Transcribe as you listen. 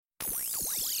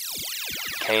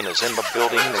Kane is in the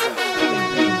building.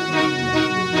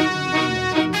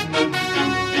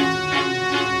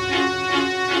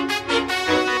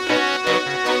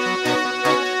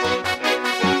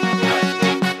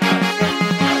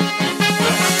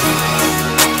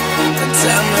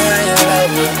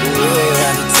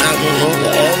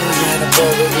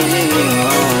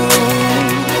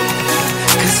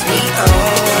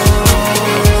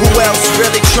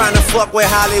 Trying to fuck with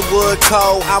Hollywood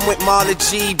Cole. I'm with Marley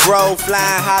G, bro.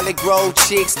 Flying Holly Grove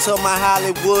chicks to my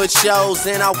Hollywood shows.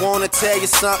 And I want to tell you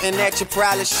something that you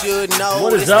probably should know.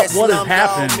 What is up? What is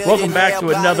happening? Welcome back to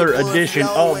another edition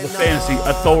of the Fantasy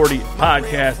Authority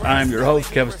Podcast. I'm your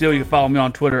host, Kevin Steele. You can follow me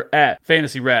on Twitter at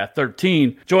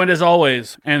FantasyWrath13. Joined as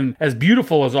always, and as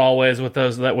beautiful as always, with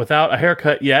those that without a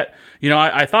haircut yet. You know,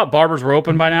 I thought barbers were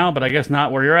open by now, but I guess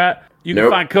not where you're at. You can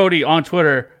find Cody on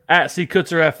Twitter at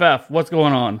CKutzerFF. What's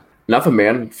going on? Nothing,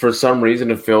 man. For some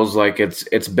reason, it feels like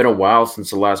it's been a while since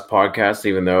the last podcast,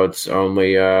 even though it's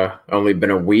only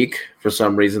been a week. For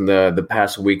some reason, the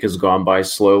past week has gone by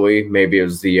slowly. Maybe it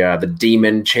was the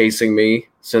demon chasing me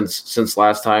since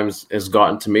last time has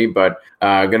gotten to me. But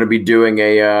going to be doing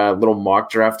a little mock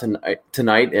draft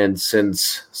tonight, and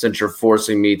since you're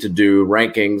forcing me to do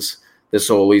rankings, this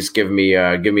will at least give me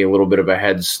a little bit of a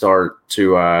head start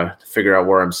to figure out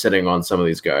where I'm sitting on some of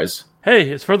these guys.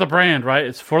 Hey, it's for the brand, right?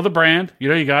 It's for the brand. You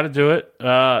know, you got to do it.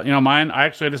 Mine. I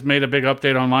just made a big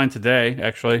update on mine today.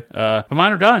 Actually, but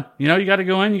mine are done. You know, you got to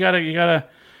go in. You got to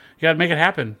make it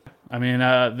happen. I mean,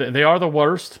 they are the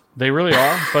worst. They really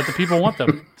are. But the people want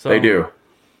them. So. They do,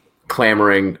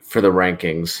 clamoring for the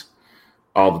rankings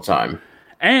all the time.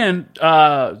 And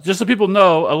just so people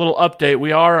know, a little update: we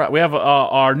have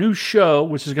our new show,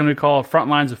 which is going to be called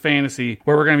Front Lines of Fantasy,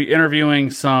 where we're going to be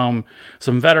interviewing some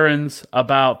veterans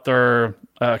about their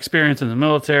experience in the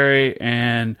military,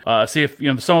 and see if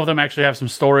some of them actually have some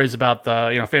stories about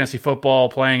the fantasy football,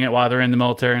 playing it while they're in the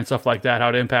military and stuff like that, how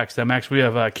it impacts them. Actually, we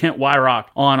have Kent Wyrock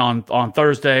on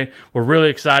Thursday. We're really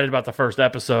excited about the first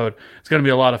episode. It's going to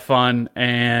be a lot of fun,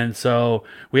 and so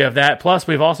we have that. Plus,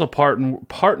 we've also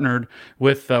partnered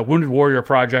with Wounded Warrior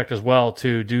Project as well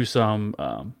to do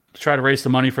some. Try to raise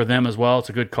some money for them as well. It's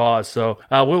a good cause. So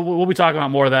we'll be talking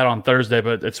about more of that on Thursday,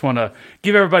 but I just want to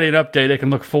give everybody an update. They can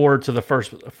look forward to the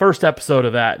first episode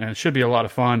of that, and it should be a lot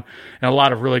of fun and a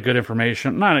lot of really good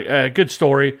information. Not a good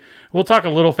story. We'll talk a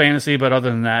little fantasy, but other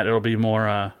than that, it'll be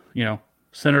more,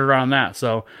 centered around that.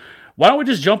 So why don't we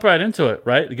just jump right into it,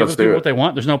 right? Give the people what they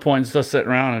want. There's no point in just sitting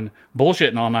around and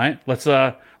bullshitting all night. Let's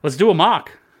do a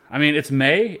mock. I mean, it's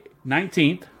May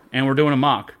 19th, and we're doing a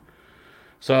mock.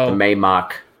 So the May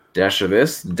mock. Dash of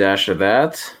this, dash of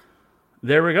that.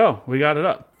 There we go. We got it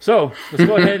up. So let's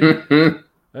go ahead.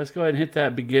 Let's go ahead and hit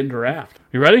that begin draft.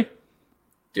 You ready?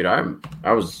 Dude, I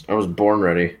was born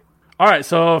ready. All right.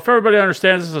 So if everybody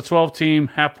understands, this is a 12-team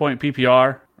half-point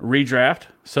PPR redraft.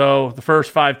 So the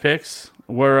first 5 picks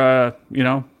were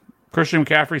Christian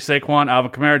McCaffrey, Saquon,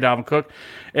 Alvin Kamara, Dalvin Cook,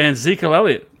 and Ezekiel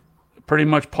Elliott. Pretty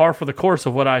much par for the course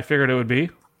of what I figured it would be.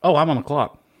 Oh, I'm on the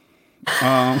clock.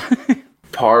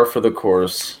 Par for the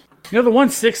course. The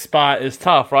 1-6 spot is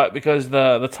tough, right? Because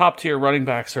the top tier running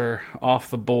backs are off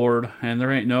the board, and there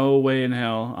ain't no way in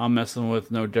hell I'm messing with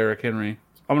no Derrick Henry.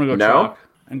 I'm gonna go chalk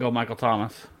and go Michael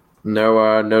Thomas.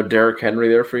 No Derrick Henry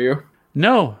there for you?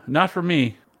 No, not for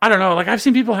me. I don't know. Like, I've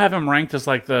seen people have him ranked as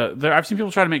like I've seen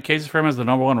people try to make cases for him as the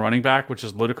number 1 running back, which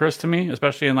is ludicrous to me,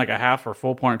 especially in like a half or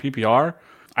full point PPR.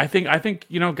 I think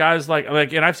guys like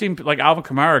and I've seen like Alvin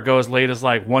Kamara go as late as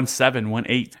like 1-7,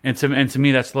 1-8, and to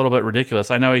me that's a little bit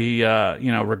ridiculous. I know he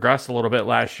regressed a little bit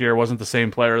last year, wasn't the same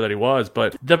player that he was,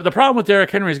 but the problem with Derrick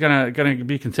Henry is gonna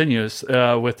be continuous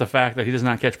with the fact that he does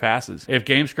not catch passes. If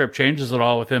game script changes at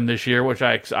all with him this year, which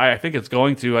I think it's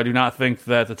going to, I do not think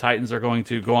that the Titans are going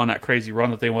to go on that crazy run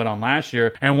that they went on last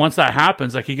year. And once that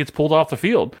happens, like, he gets pulled off the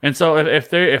field, and so if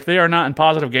they are not in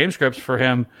positive game scripts for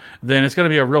him, then it's going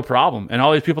to be a real problem. And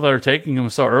all these people that are taking him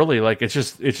so early, like, it's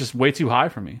just way too high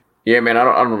for me. Yeah, man, I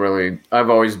don't really. I've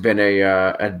always been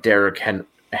a Derrick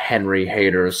Henry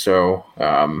hater, so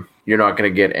you're not going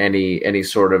to get any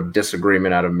sort of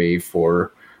disagreement out of me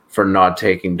for not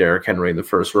taking Derrick Henry in the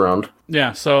first round.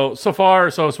 Yeah, so far,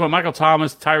 it's Michael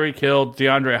Thomas, Tyreek Hill,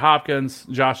 DeAndre Hopkins,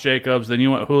 Josh Jacobs. Then you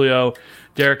went Julio,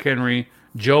 Derrick Henry,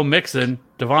 Joe Mixon,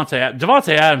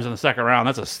 Devontae Adams in the second round.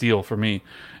 That's a steal for me.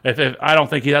 If I don't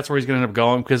think that's where he's going to end up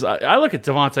going, because I look at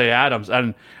Devontae Adams,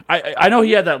 and I know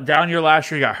he had that down year last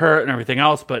year, he got hurt and everything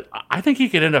else, but I think he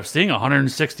could end up seeing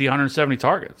 160, 170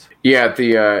 targets. Yeah, at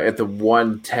the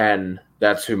 110,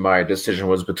 that's who my decision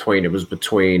was between. It was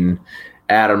between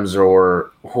Adams or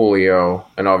Julio,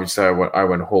 and obviously I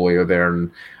went Julio there.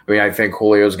 And I mean, I think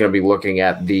Julio is going to be looking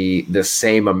at the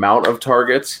same amount of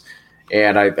targets,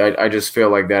 and I just feel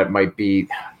like that might be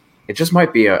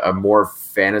a more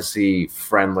fantasy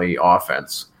friendly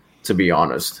offense, to be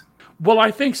honest. Well,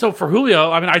 I think so for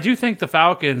Julio. I mean, I do think the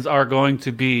Falcons are going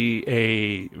to be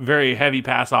a very heavy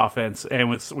pass offense, and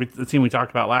with the team we talked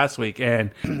about last week.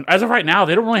 And as of right now,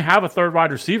 they don't really have a third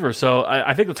wide receiver, so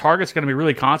I think the target's going to be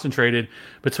really concentrated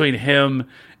between him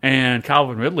and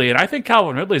Calvin Ridley. And I think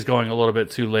Calvin Ridley's going a little bit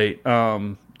too late.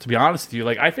 To be honest with you,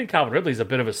 like I think Calvin Ridley's a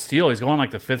bit of a steal. He's going like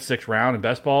the 5th, 6th round in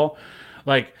best ball.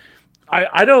 Like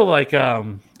I know, like.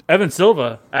 Evan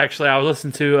Silva, actually, I was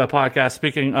listening to a podcast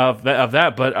speaking of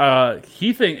that, but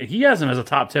he has him as a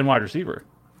top 10 wide receiver.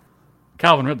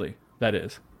 Calvin Ridley, that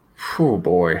is. Oh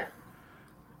boy.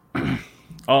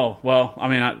 Oh well, I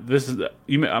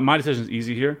mean, my decision is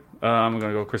easy here. I'm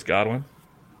going to go Chris Godwin.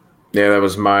 Yeah, that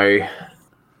was my.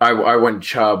 I went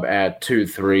Chubb at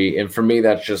 2-3, and for me,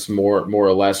 that's just more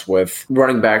or less with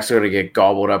running backs are going to get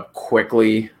gobbled up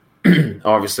quickly.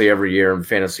 Obviously every year in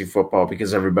fantasy football,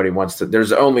 because everybody wants to,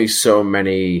 there's only so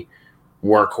many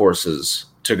workhorses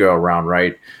to go around,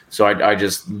 right? So I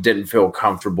just didn't feel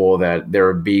comfortable that there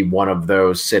would be one of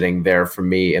those sitting there for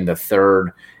me in the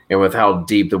 3rd. And with how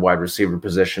deep the wide receiver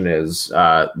position is,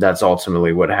 that's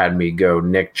ultimately what had me go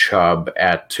Nick Chubb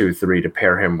at 2-3 to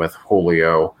pair him with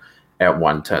Julio at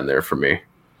 110 there for me.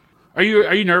 Are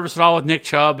you nervous at all with Nick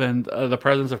Chubb and the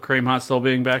presence of Kareem Hunt still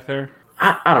being back there?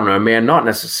 I don't know, man. Not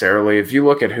necessarily. If you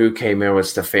look at who came in with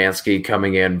Stefanski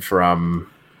coming in from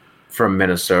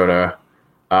Minnesota,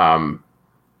 I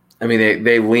mean,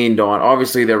 they leaned on.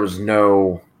 Obviously, there was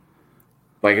no,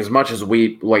 like, as much as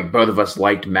we, like, both of us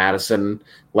liked Madison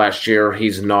last year,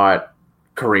 he's not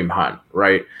Kareem Hunt,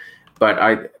 right? But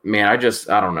I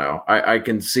don't know. I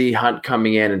can see Hunt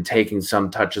coming in and taking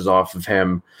some touches off of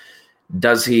him.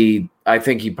 Does he? I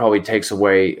think he probably takes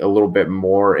away a little bit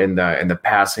more in the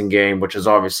passing game, which is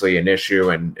obviously an issue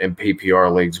in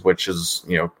PPR leagues, which is,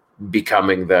 you know,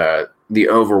 becoming the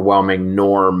overwhelming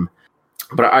norm.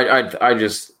 But I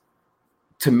just,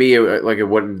 to me, like, it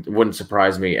wouldn't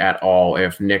surprise me at all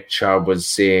if Nick Chubb was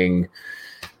seeing,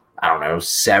 I don't know,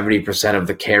 70% of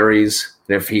the carries,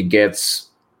 and if he gets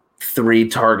 3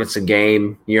 targets a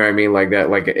game, you know what I mean, like that.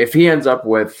 Like if he ends up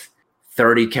with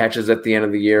 30 catches at the end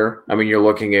of the year, I mean, you're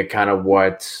looking at kind of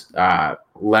what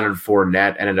Leonard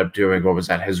Fournette ended up doing. What was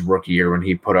that, his rookie year, when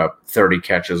he put up 30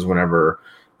 catches whenever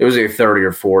it was either 30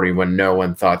 or 40, when no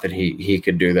one thought that he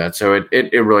could do that. So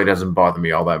it really doesn't bother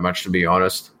me all that much, to be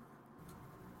honest.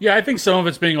 Yeah, I think some of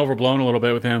it's being overblown a little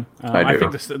bit with him. I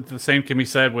do. think the same can be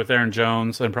said with Aaron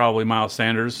Jones and probably Miles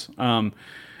Sanders.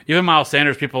 Even Miles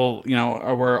Sanders, people, you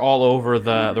know, were all over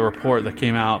the report that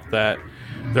came out that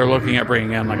they're looking at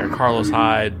bringing in like a Carlos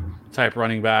Hyde type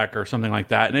running back or something like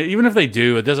that. And even if they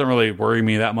do, it doesn't really worry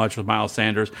me that much with Miles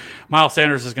Sanders. Miles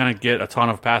Sanders is going to get a ton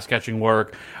of pass catching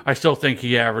work. I still think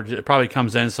it probably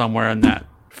comes in somewhere in that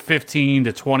 15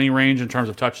 to 20 range in terms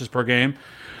of touches per game.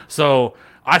 So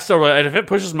I still, and if it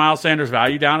pushes Miles Sanders'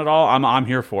 value down at all, I'm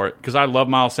here for it, because I love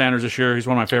Miles Sanders this year. He's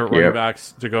one of my favorite running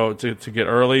backs to go to get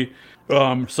early.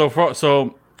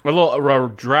 So a little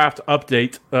draft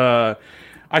update.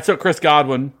 I took Chris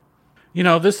Godwin. You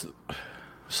know, this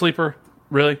sleeper,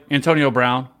 really. Antonio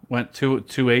Brown went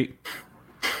 2-8.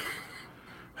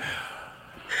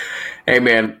 Hey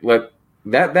man, look,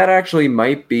 that actually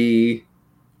might be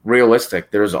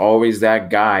realistic. There's always that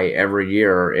guy every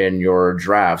year in your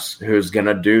drafts who's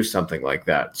gonna do something like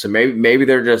that. So maybe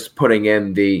they're just putting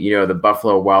in the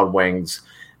Buffalo Wild Wings.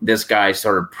 This guy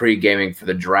started pre-gaming for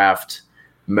the draft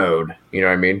mode. You know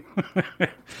what I mean?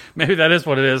 Maybe that is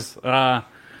what it is.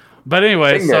 But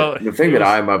anyway, the thing that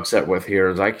I'm upset with here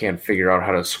is I can't figure out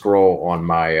how to scroll on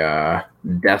my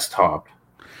desktop.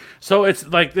 So it's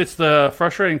the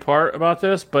frustrating part about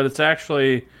this, but it's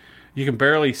actually, you can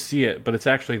barely see it, but it's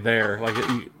actually there. Like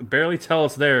you barely tell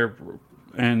it's there,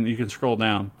 and you can scroll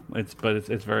down. It's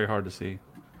very hard to see.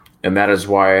 And that is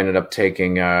why I ended up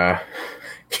taking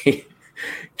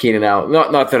Keenan Allen.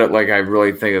 Not that I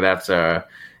really think that that's a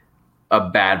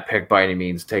bad pick by any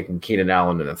means, taking Keenan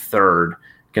Allen in the 3rd,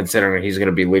 considering he's going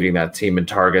to be leading that team in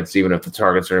targets, even if the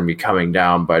targets are going to be coming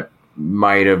down, but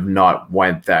might have not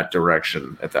went that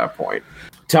direction at that point.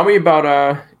 Tell me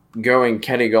about going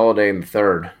Kenny Golladay in the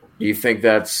 3rd. Do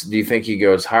you think he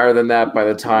goes higher than that by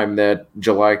the time that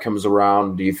July comes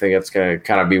around? Do you think it's going to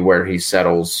kind of be where he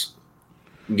settles,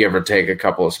 give or take a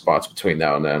couple of spots between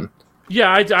now and then? Yeah,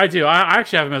 I do. I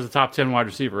actually have him as a top 10 wide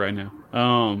receiver right now.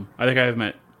 I think I have him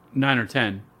at 9 or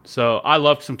 10. So I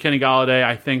love some Kenny Golladay.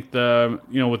 I think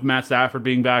with Matt Stafford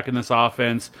being back in this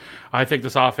offense, I think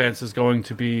this offense is going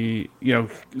to be,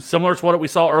 similar to what we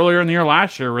saw earlier in the year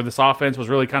last year, where this offense was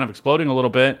really kind of exploding a little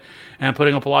bit and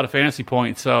putting up a lot of fantasy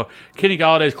points. So Kenny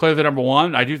Golladay is clearly the number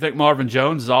one. I do think Marvin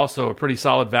Jones is also a pretty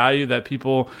solid value that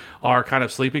people are kind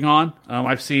of sleeping on.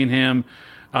 I've seen him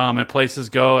at places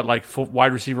go at like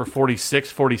wide receiver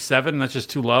 46, 47. That's just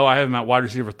too low. I have him at wide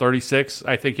receiver 36.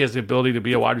 I think he has the ability to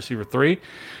be a wide receiver 3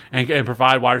 and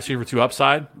provide wide receiver 2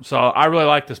 upside. So I really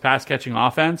like this pass catching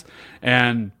offense.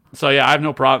 And so, yeah, I have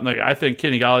no problem. Like, I think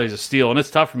Kenny Golladay is a steal. And it's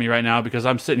tough for me right now because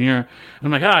I'm sitting here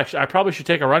and I'm like, I probably should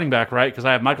take a running back, right? Because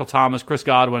I have Michael Thomas, Chris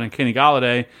Godwin, and Kenny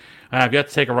Golladay. And I've yet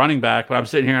to take a running back. But I'm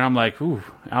sitting here and I'm like, ooh,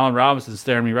 Allen Robinson's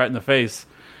staring me right in the face.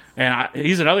 And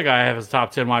he's another guy I have as a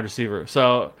top 10 wide receiver.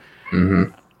 So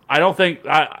I don't think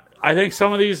I think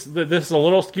some of these this is a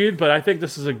little skewed, but I think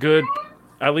this is a good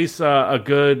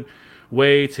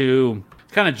way to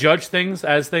kind of judge things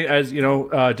as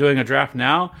doing a draft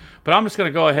now. But I'm just going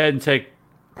to go ahead and take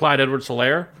Clyde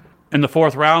Edwards-Helaire in the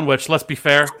 4th round. Which, let's be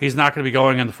fair, he's not going to be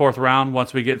going in the 4th round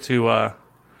once we get to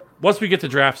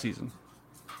draft season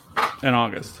in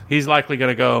August. He's likely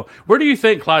going to go. Where do you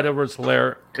think Clyde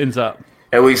Edwards-Helaire ends up?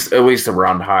 At least a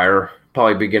round higher,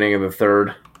 probably beginning of the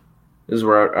 3rd. This is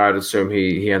where I'd assume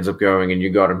he ends up going, and you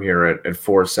got him here at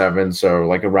 4.7, so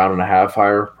like a round and a half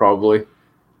higher, probably.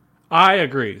 I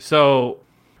agree. So,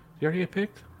 you already get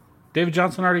picked? David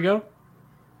Johnson already go?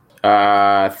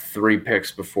 3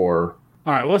 picks before.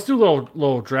 All right, well, let's do a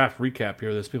little draft recap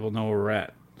here, so people know where we're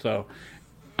at. So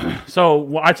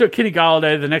I took Kenny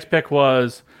Golladay. The next pick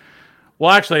was... Well,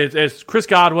 actually, it's Chris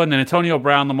Godwin, then Antonio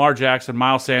Brown, Lamar Jackson,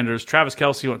 Miles Sanders. Travis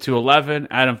Kelce went 211.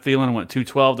 Adam Thielen went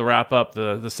 212 to wrap up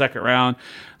the second round.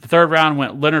 The 3rd round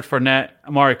went Leonard Fournette,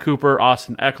 Amari Cooper,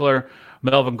 Austin Eckler,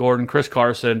 Melvin Gordon, Chris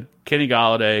Carson, Kenny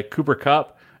Golladay, Cooper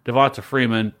Kupp, Devonta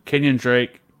Freeman, Kenyon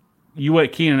Drake. You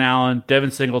went Keenan Allen,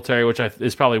 Devin Singletary, which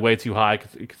is probably way too high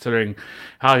considering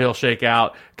how he'll shake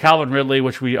out. Calvin Ridley,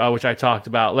 which I talked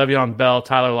about. Le'Veon Bell,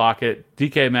 Tyler Lockett,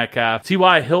 DK Metcalf,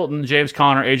 T.Y. Hilton, James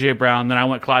Conner, A.J. Brown. Then I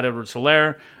went Clyde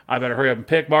Edwards-Helaire. I better hurry up and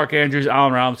pick Mark Andrews,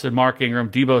 Allen Robinson, Mark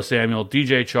Ingram, Deebo Samuel,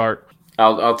 DJ Chark.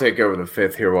 I'll take over the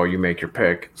 5th here while you make your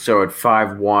pick. So at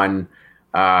 5-1,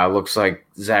 looks like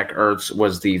Zach Ertz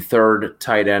was the 3rd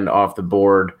tight end off the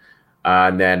board.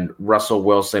 And then Russell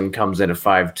Wilson comes in at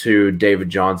 5-2, David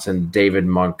Johnson, David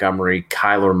Montgomery,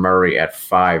 Kyler Murray at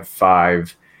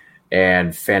 5-5,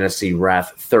 and Fantasy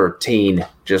Wrath 13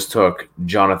 just took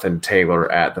Jonathan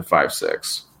Taylor at the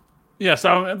 5-6. Yeah,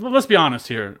 so let's be honest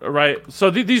here, right?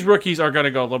 So these rookies are going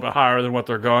to go a little bit higher than what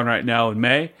they're going right now in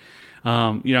May. The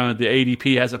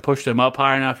ADP hasn't pushed them up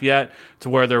high enough yet to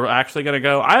where they're actually going to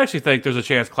go. I actually think there's a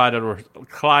chance Clyde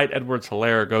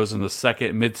Edwards-Helaire goes in the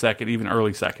 2nd, mid-2nd, even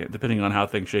early 2nd, depending on how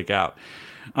things shake out.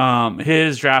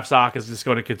 His draft stock is just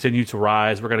going to continue to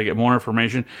rise. We're going to get more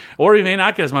information, or we may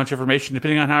not get as much information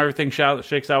depending on how everything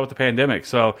shakes out with the pandemic.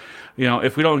 So,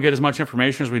 if we don't get as much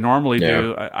information as we normally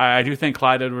do, I do think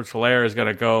Clyde Edwards-Helaire is going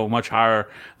to go much higher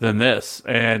than this.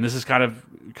 And this is kind of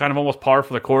almost par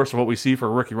for the course of what we see for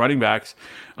rookie running backs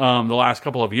the last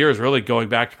couple of years, really going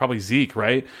back to probably Zeke,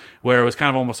 right? Where it was kind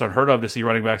of almost unheard of to see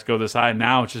running backs go this high. And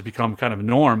now it's just become kind of a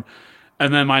norm.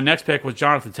 And then my next pick was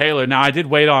Jonathan Taylor. Now, I did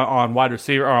wait on wide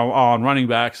receiver or on running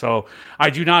back, so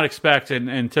I do not expect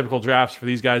in typical drafts for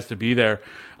these guys to be there.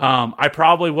 I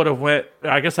probably would have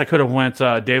I could have went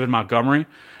David Montgomery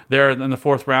there in the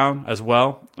 4th round as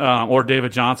well, or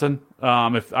David Johnson.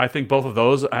 If I think both of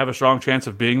those have a strong chance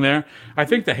of being there. I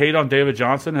think the hate on David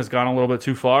Johnson has gone a little bit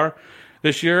too far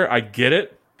this year. I get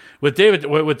it. With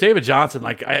David Johnson,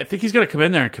 like, I think he's going to come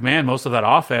in there and command most of that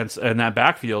offense and that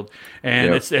backfield,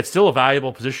 and it's still a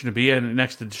valuable position to be in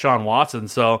next to Deshaun Watson.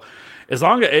 So,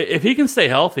 if he can stay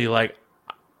healthy, like,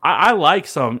 I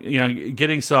like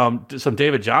getting some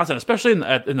David Johnson, especially in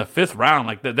the 5th round.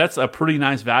 Like that's a pretty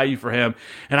nice value for him,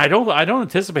 and I don't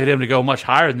anticipate him to go much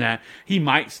higher than that. He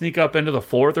might sneak up into the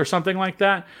 4th or something like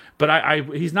that, but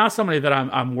he's not somebody that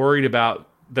I'm worried about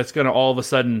that's going to all of a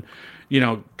sudden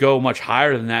go much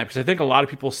higher than that, because I think a lot of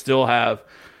people still have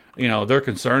their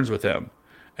concerns with him.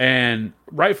 And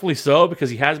rightfully so, because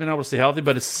he has been able to stay healthy.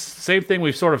 But it's the same thing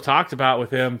we've sort of talked about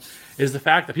with him, is the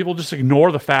fact that people just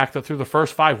ignore the fact that through the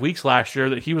first 5 weeks last year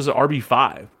that he was an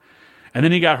RB5. And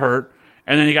then he got hurt.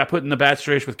 And then he got put in the bad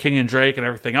situation with Kenyon Drake and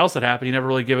everything else that happened. He never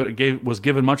really was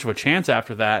given much of a chance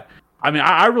after that. I mean,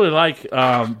 I really like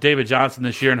David Johnson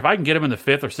this year. And if I can get him in the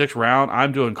 5th or 6th round,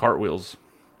 I'm doing cartwheels.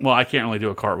 Well, I can't really do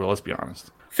a cartwheel, let's be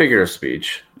honest. Figure of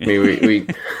speech. I mean,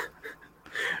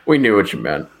 we knew what you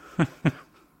meant.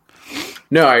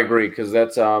 No, I agree, because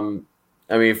that's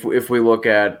I mean, if we look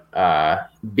at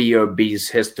Bob's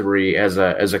history as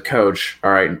a coach,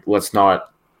 all right, let's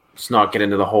not get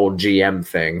into the whole GM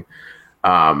thing.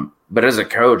 But as a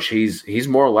coach, he's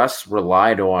more or less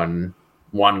relied on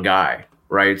one guy,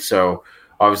 right? So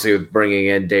obviously, with bringing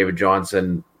in David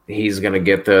Johnson, he's going to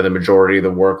get the majority of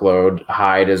the workload.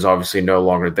 Hyde is obviously no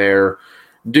longer there.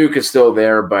 Duke is still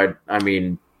there, but I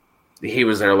mean, he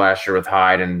was there last year with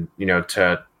Hyde, and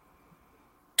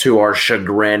to our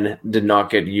chagrin, did not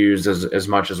get used as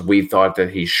much as we thought that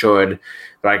he should.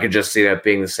 But I could just see that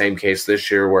being the same case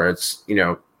this year, where it's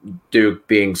Duke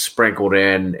being sprinkled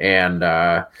in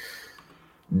and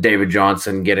David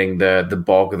Johnson getting the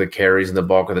bulk of the carries and the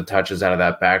bulk of the touches out of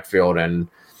that backfield. And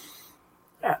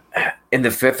in the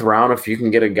 5th round, if you can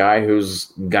get a guy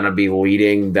who's going to be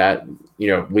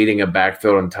leading a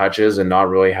backfield in touches and not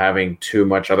really having too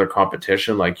much other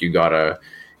competition, like you gotta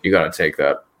take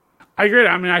that. I agree.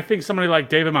 I mean, I think somebody like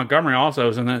David Montgomery also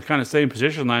was in that kind of same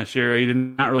position last year. He did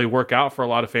not really work out for a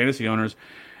lot of fantasy owners,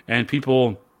 and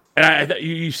people. And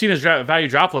you've seen his value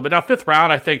drop a little bit. Now, 5th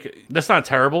round, I think that's not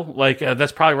terrible. Like,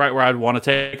 that's probably right where I'd want to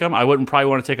take him. I wouldn't probably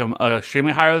want to take him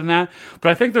extremely higher than that.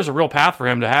 But I think there's a real path for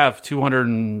him to have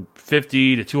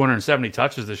 250 to 270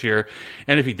 touches this year.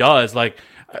 And if he does, like,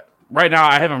 right now,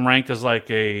 I have him ranked as like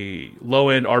a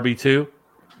low-end RB2.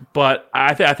 But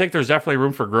I think there's definitely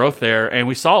room for growth there. And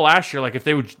we saw last year, like, if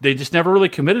they just never really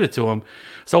committed it to him.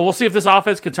 So we'll see if this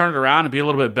offense can turn it around and be a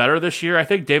little bit better this year. I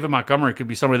think David Montgomery could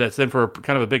be somebody that's in for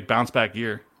kind of a big bounce back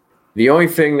year. The only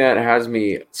thing that has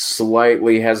me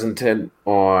slightly hesitant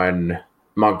on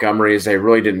Montgomery is they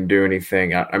really didn't do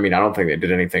anything. I mean, I don't think they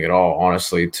did anything at all,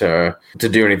 honestly, to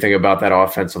do anything about that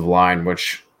offensive line,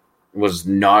 which was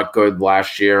not good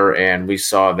last year. And we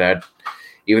saw that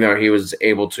even though he was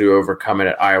able to overcome it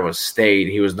at Iowa State,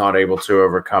 he was not able to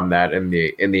overcome that in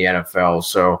the NFL.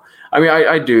 So, I mean,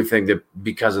 I do think that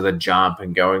because of the jump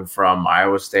and going from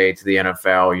Iowa State to the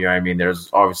NFL, there's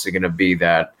obviously going to be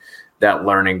that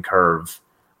learning curve.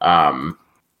 So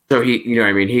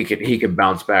he could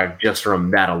bounce back just from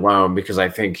that alone, because I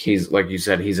think he's, like you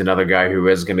said, he's another guy who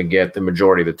is going to get the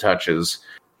majority of the touches,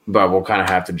 but we'll kind of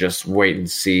have to just wait and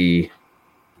see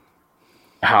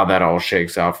how that all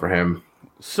shakes out for him.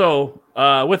 So,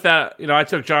 with that, I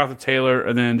took Jonathan Taylor,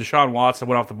 and then Deshaun Watson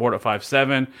went off the board at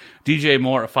 5'7", DJ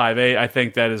Moore at 5'8". I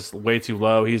think that is way too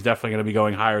low. He's definitely going to be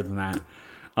going higher than that.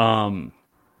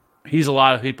 He's a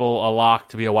lot of people a lock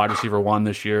to be a wide receiver 1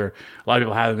 this year. A lot of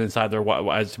people have him inside their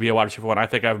to be a wide receiver 1. I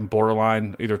think I have him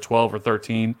borderline either 12 or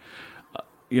 13.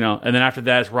 And then after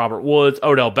that, it's Robert Woods,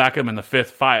 Odell Beckham in the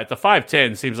 5th. At the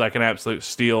 5'10" seems like an absolute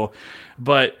steal,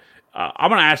 but. I'm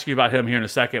going to ask you about him here in a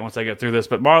second once I get through this.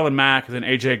 But Marlon Mack, and then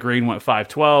A.J. Green went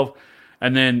 5'12".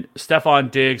 And then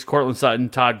Stephon Diggs, Cortland Sutton,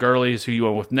 Todd Gurley is who you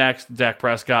went with next. Dak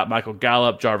Prescott, Michael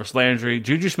Gallup, Jarvis Landry.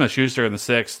 Juju Smith-Schuster in the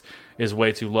 6th is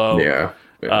way too low.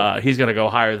 Yeah. He's going to go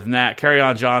higher than that.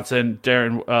 Kerryon Johnson,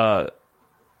 Darren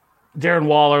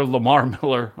Waller, Lamar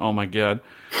Miller. Oh, my God.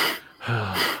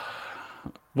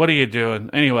 What are you doing?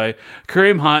 Anyway,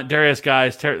 Kareem Hunt, Darius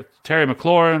Guys, Terry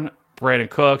McLaurin, Brandon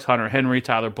Cooks, Hunter Henry,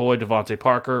 Tyler Boyd, Devontae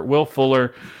Parker, Will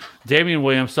Fuller, Damian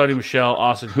Williams, Sonny Michel,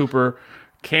 Austin Hooper,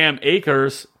 Cam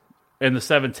Akers in the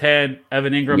 7'10",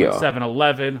 Evan Ingram at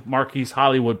 7'11", Marquise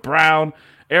Hollywood Brown,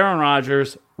 Aaron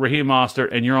Rodgers, Raheem Mostert,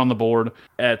 and you're on the board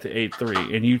at the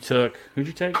 8-3. And you took, who'd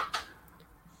you take?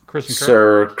 Christian Kirk?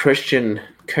 Sir Christian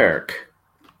Kirk.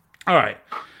 All right.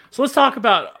 So let's talk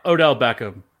about Odell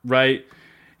Beckham, right?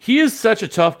 He is such a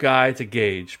tough guy to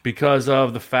gauge because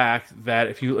of the fact that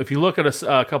if you look at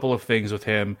a couple of things with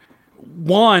him,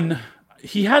 one,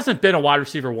 he hasn't been a wide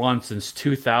receiver 1 since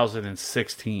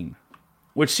 2016,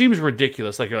 which seems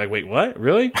ridiculous. Like, you're like, wait, what?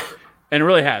 Really? And it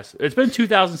really has. It's been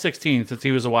 2016 since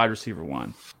he was a wide receiver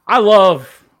 1. I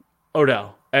love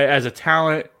Odell as a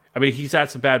talent. I mean, he's had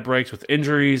some bad breaks with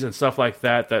injuries and stuff like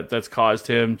that's caused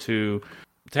him to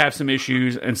have some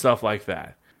issues and stuff like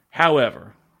that.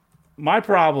 However, my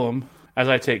problem, as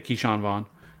I take Keyshawn Vaughn,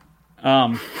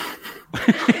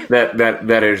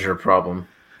 that is your problem.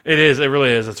 It is. It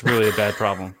really is. It's really a bad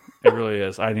problem. It really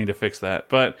is. I need to fix that.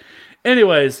 But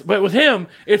anyways, but with him,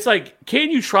 it's like, can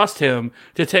you trust him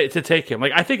to take him?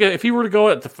 Like, I think if he were to go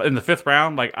in the 5th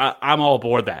round, like I'm all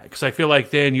aboard that, because I feel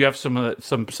like then you have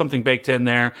something baked in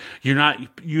there. You're not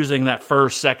using that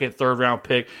 1st, 2nd, 3rd round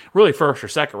pick, really 1st or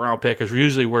 2nd round pick is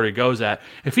usually where he goes at.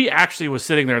 If he actually was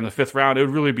sitting there in the 5th round, it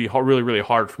would really be really, really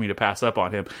hard for me to pass up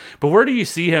on him. But where do you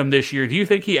see him this year? Do you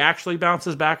think he actually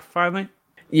bounces back finally?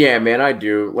 Yeah, man, I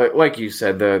do. Like you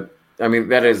said, that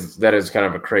is kind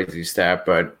of a crazy stat,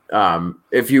 but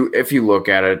if you look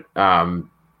at it,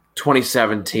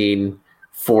 2017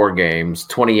 4 games,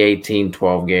 2018,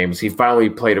 12 games. He finally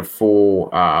played a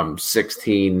full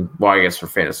 16, well, I guess for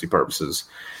fantasy purposes,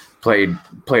 played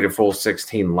a full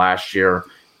 16 last year.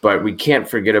 But we can't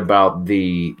forget about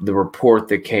the report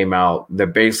that came out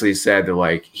that basically said that,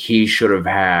 like, he should have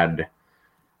had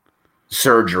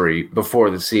surgery before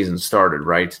the season started,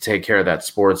 right, to take care of that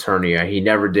sports hernia. He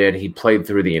never did. He played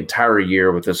through the entire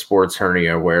year with a sports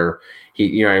hernia where he,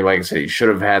 you know, like I said, he should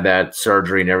have had that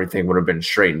surgery and everything would have been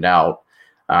straightened out.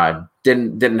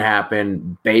 Didn't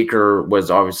happen. Baker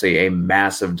was obviously a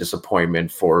massive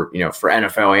disappointment for, you know, for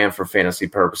NFL and for fantasy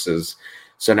purposes.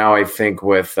 So now I think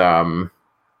with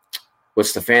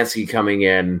Stefanski coming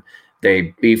in,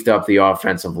 they beefed up the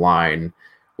offensive line.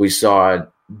 We saw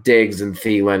Diggs and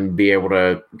Thielen be able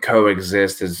to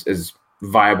coexist as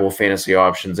viable fantasy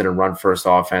options in a run-first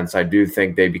offense. I do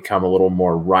think they become a little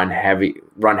more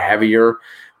run-heavier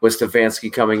with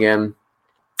Stefanski coming in.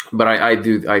 But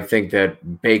I think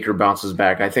that Baker bounces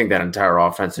back. I think that entire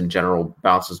offense in general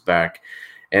bounces back.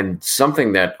 And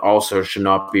something that also should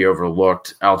not be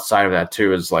overlooked outside of that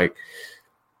too is, like,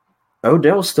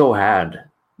 Odell still had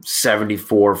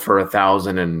 74 for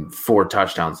 1,000 and 4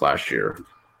 touchdowns last year.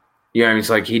 You know what I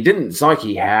mean? It's not like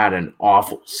he had an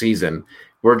awful season.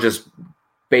 We're just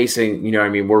basing, you know what I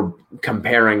mean? We're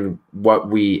comparing what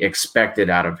we expected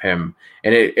out of him.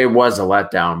 And it was a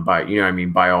letdown by, you know what I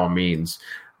mean, by all means.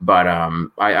 But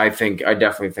I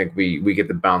definitely think we get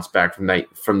the bounce back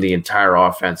from the entire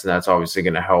offense, and that's obviously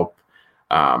going to help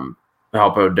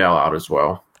Odell out as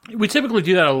well. We typically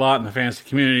do that a lot in the fantasy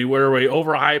community, where we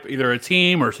overhype either a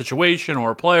team or a situation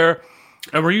or a player,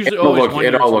 and we're usually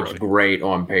it all looks great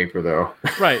on paper, though.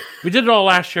 Right. We did it all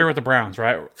last year with the Browns,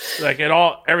 right? Like,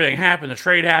 everything happened, the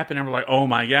trade happened, and we're like, oh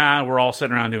my God, we're all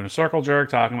sitting around doing a circle jerk,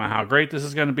 talking about how great this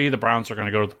is going to be. The Browns are going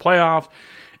to go to the playoffs,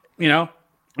 you know,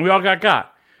 and we all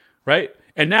got, right?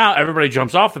 And now everybody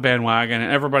jumps off the bandwagon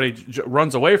and everybody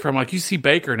runs away from, like, you see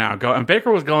Baker now go. And Baker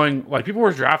was going, like, people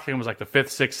were drafting him as like the 5th,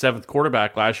 6th, 7th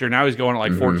quarterback last year. Now he's going at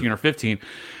like 14 or 15.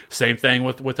 Same thing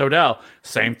with Odell.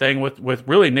 Same thing with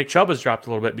really Nick Chubb has dropped a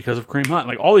little bit because of Kareem Hunt.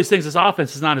 Like, all these things, this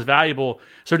offense is not as valuable.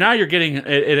 So now you're getting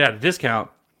it at a discount.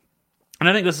 And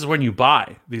I think this is when you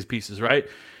buy these pieces, right?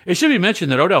 It should be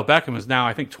mentioned that Odell Beckham is now,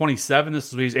 I think, 27.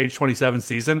 This is his age 27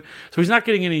 season. So he's not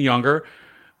getting any younger.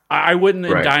 I wouldn't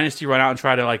in Dynasty run out and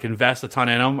try to, like, invest a ton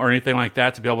in him or anything like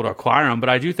that to be able to acquire him. But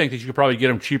I do think that you could probably get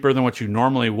him cheaper than what you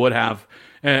normally would have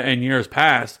in years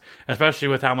past, especially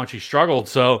with how much he struggled.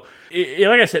 So,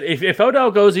 like I said, if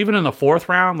Odell goes even in the 4th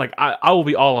round, like, I will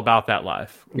be all about that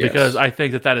life because I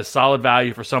think that is solid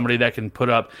value for somebody that can put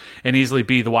up and easily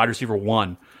be the wide receiver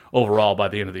 1 overall by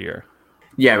the end of the year.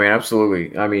 Yeah, man,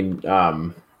 absolutely. I mean,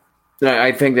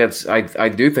 I think I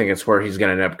do think it's where he's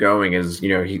going to end up going. Is, you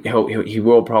know, he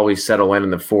will probably settle in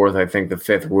the 4th. I think the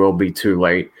 5th will be too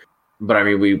late. But I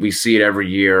mean, we see it every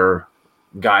year.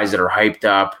 Guys that are hyped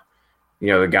up. You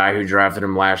know, the guy who drafted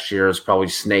him last year is probably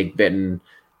snake bitten.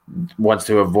 Wants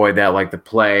to avoid that like the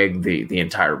plague. The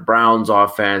entire Browns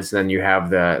offense. Then you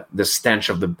have the stench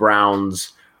of the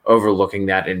Browns overlooking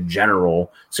that in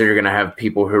general. So you're going to have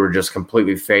people who are just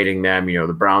completely fading them. You know,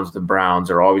 the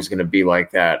Browns are always going to be like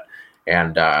that.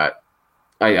 And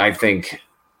I think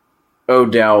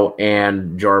Odell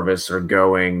and Jarvis are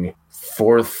going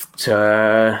 4th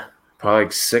to probably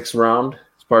like 6th round.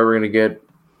 It's probably we're going to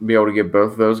be able to get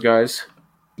both of those guys.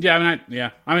 Yeah,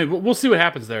 I mean, we'll see what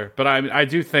happens there. But I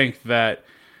do think that,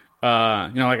 you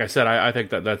know, like I said, I think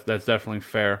that's definitely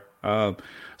fair.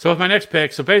 So with my next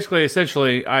pick, so basically,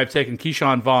 essentially, I've taken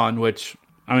Keyshawn Vaughn, which,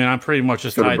 I mean, I'm pretty much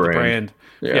just tied the brand.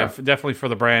 Yeah, definitely for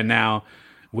the brand now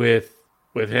with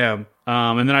him.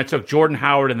 And then I took Jordan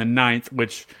Howard in the 9th,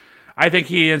 which I think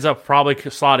he ends up probably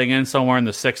slotting in somewhere in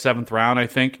the 6th, 7th round, I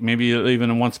think. Maybe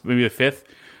even maybe the 5th.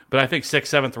 But I think 6th,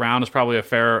 7th round is probably a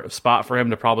fair spot for him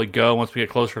to probably go once we get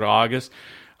closer to August.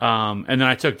 And then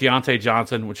I took Deontay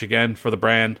Johnson, which, again, for the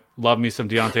brand, love me some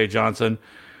Deontay Johnson.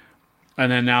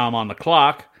 And then now I'm on the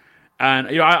clock.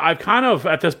 And, you know, I've kind of,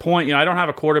 at this point, you know, I don't have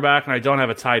a quarterback and I don't have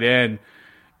a tight end.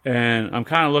 And I'm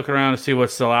kind of looking around to see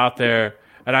what's still out there.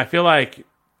 And I feel like,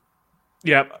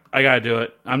 yep, I got to do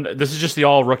it. This is just the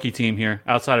all-rookie team here,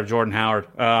 outside of Jordan Howard.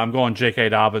 I'm going J.K.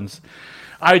 Dobbins.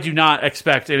 I do not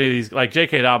expect any of these. Like,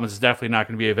 J.K. Dobbins is definitely not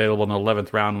going to be available in the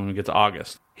 11th round when we get to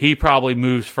August. He probably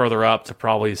moves further up to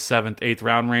probably 7th, 8th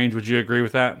round range. Would you agree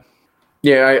with that?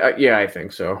 Yeah, I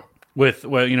think so. With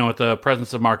the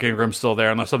presence of Mark Ingram still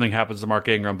there, unless something happens to Mark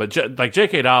Ingram. But like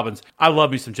J.K. Dobbins, I love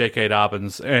me some J.K.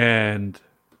 Dobbins, and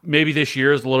maybe this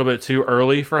year is a little bit too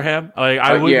early for him. Like,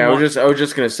 I was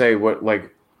just gonna say, what,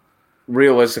 like,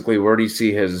 realistically, where do you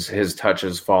see his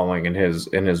touches falling in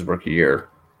his rookie year?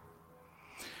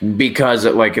 Because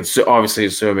it's obviously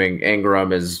assuming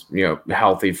Ingram is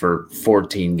healthy for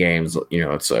 14 games.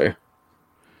 Let's say.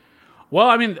 Well,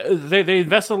 I mean, they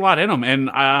invested a lot in him,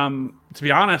 and to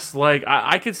be honest,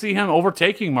 I could see him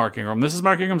overtaking Mark Ingram. This is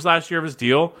Mark Ingram's last year of his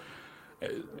deal,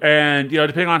 and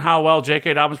depending on how well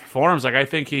J.K. Dobbins performs, I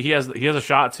think he has a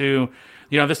shot to.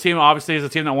 This team obviously is a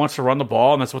team that wants to run the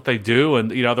ball, and that's what they do. And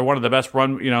they're one of the best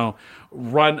run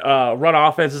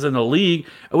offenses in the league.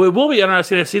 It will be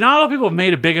interesting to see. Not a lot of people have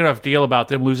made a big enough deal about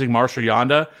them losing Marshall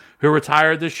Yanda, who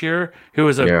retired this year, who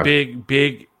was a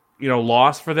big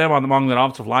loss for them among the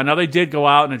offensive line. Now, they did go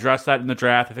out and address that in the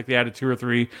draft. I think they added 2 or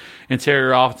 3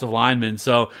 interior offensive linemen,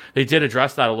 so they did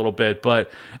address that a little bit. But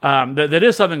that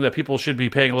is something that people should be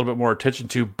paying a little bit more attention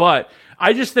to. But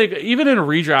I just think, even in a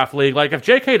redraft league, if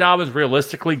J.K. Dobbins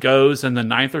realistically goes in the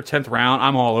 9th or 10th round,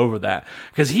 I'm all over that.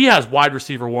 Because he has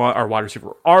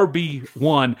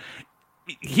RB1.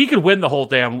 He could win the whole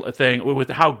damn thing with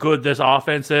how good this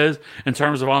offense is in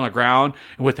terms of on the ground,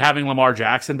 with having Lamar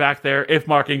Jackson back there if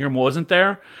Mark Ingram wasn't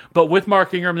there. But with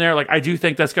Mark Ingram there, I do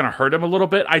think that's going to hurt him a little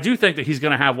bit. I do think that he's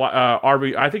going to have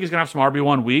I think he's going to have some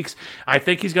RB1 weeks. I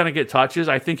think he's going to get touches.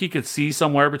 I think he could see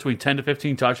somewhere between 10 to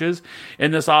 15 touches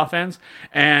in this offense.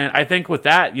 And I think with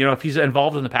that, if he's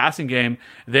involved in the passing game,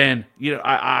 then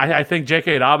I think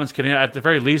J.K. Dobbins can at the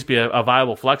very least be a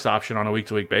viable flex option on a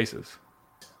week-to-week basis.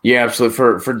 Yeah,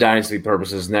 absolutely. For dynasty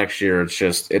purposes, next year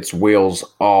it's wheels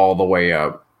all the way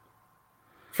up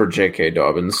for J.K.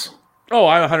 Dobbins. Oh,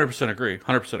 I 100% agree.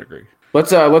 100% agree.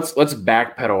 Let's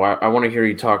backpedal. I want to hear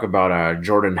you talk about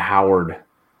Jordan Howard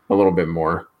a little bit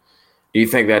more. Do you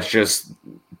think that's just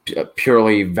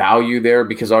purely value there?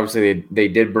 Because obviously they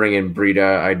did bring in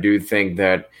Breida. I do think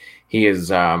that he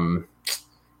is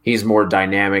he's more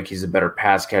dynamic. He's a better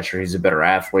pass catcher. He's a better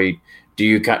athlete. Do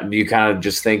you kind of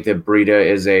just think that Breida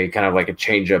is a kind of like a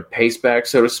change of pace back,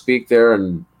 so to speak, there,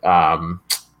 and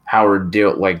Howard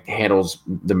handles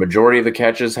the majority of the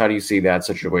catches? How do you see that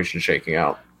situation shaking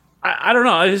out? I don't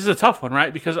know. This is a tough one,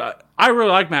 right? Because I really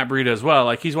like Matt Breida as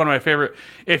well. He's one of my favorite.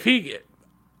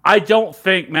 I don't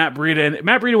think Matt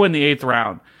Breida went in the 8th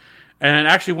round and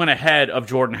actually went ahead of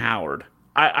Jordan Howard.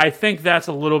 I think that's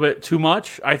a little bit too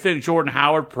much. I think Jordan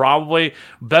Howard probably,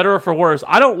 better or for worse.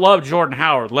 I don't love Jordan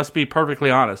Howard. Let's be perfectly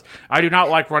honest. I do not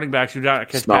like running backs who do not catch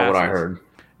passes. That's not what I heard.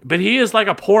 But he is like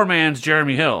a poor man's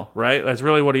Jeremy Hill, right? That's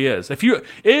really what he is. If you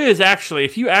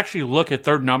actually look at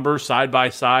their numbers side by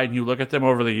side and you look at them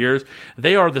over the years,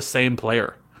 they are the same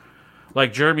player.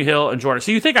 Like Jeremy Hill and Jordan.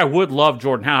 So you think I would love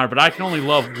Jordan Howard, but I can only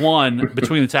love one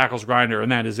between the tackles grinder,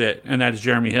 and that is it. And that is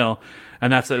Jeremy Hill.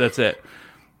 And that's it.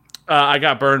 I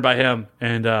got burned by him,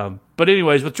 but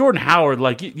anyways, with Jordan Howard,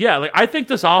 I think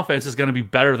this offense is going to be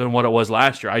better than what it was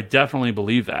last year. I definitely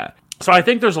believe that. So I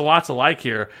think there's a lot to like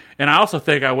here, and I also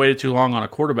think I waited too long on a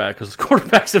quarterback because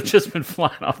quarterbacks have just been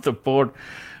flying off the board.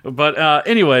 But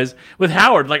anyways, with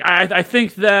Howard, I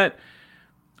think this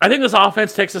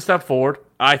offense takes a step forward.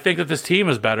 I think that this team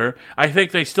is better. I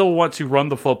think they still want to run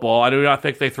the football. I do not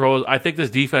think I think this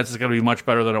defense is going to be much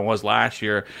better than it was last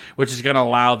year, which is going to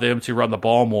allow them to run the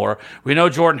ball more. We know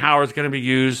Jordan Howard is going to be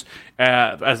used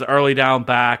as an early down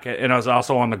back and as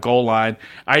also on the goal line.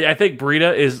 I think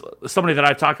Breida is somebody that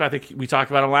I think we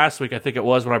talked about him last week. I think it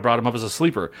was when I brought him up as a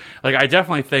sleeper. I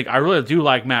definitely think I really do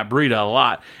like Matt Breida a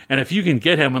lot. And if you can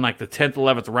get him in the 10th,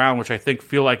 11th round, which I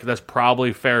feel like that's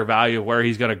probably fair value of where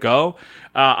he's going to go,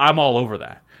 I'm all over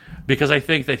that. Because I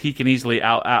think that he can easily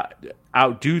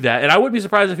outdo that. And I wouldn't be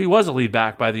surprised if he was a lead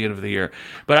back by the end of the year.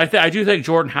 But I do think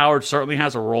Jordan Howard certainly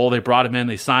has a role. They brought him in.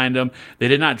 They signed him. They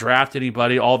did not draft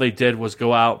anybody. All they did was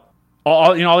go out.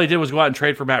 All they did was go out and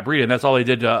trade for Matt Breida, and that's all they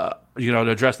did to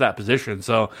address that position.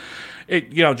 So,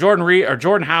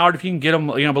 Jordan Howard, if you can get him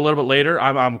a little bit later,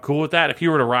 I'm cool with that. If he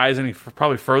were to rise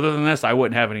probably further than this, I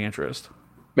wouldn't have any interest.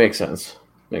 Makes sense.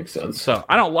 So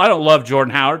I don't love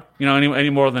Jordan Howard, any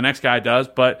more than the next guy does,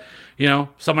 but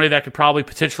somebody that could probably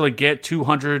potentially get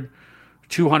 200,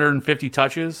 250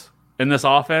 touches in this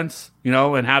offense,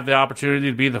 and have the opportunity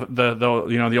to be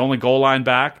the only goal line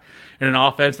back in an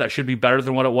offense that should be better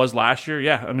than what it was last year.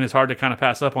 Yeah, I mean it's hard to kind of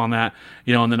pass up on that,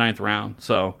 in the 9th round.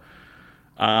 So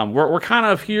we're kind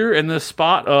of here in this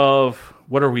spot of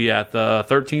what are we at, the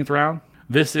 13th round?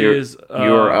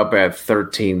 You're up at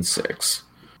 13-6.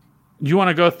 You want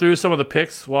to go through some of the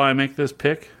picks while I make this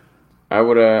pick? I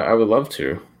would love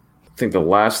to. I think the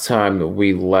last time that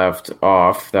we left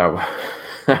off, that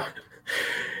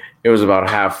it was about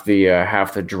half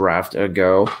the draft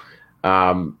ago.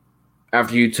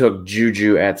 After you took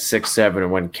Juju at 6-7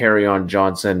 and went Kerryon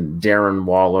Johnson, Darren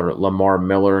Waller, Lamar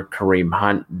Miller, Kareem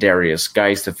Hunt, Darius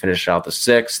Geis to finish out the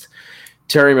 6th.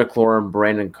 Terry McLaurin,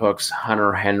 Brandon Cooks,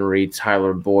 Hunter Henry,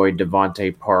 Tyler Boyd,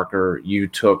 Devontae Parker. You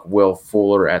took Will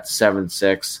Fuller at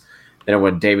 7'6". Then it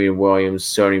went Damian Williams,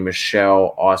 Sony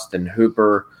Michel, Austin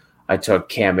Hooper. I took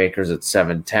Cam Akers at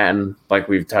 7'10". Like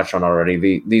we've touched on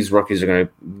already, these rookies are going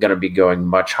to be going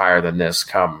much higher than this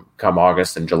come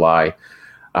August and July.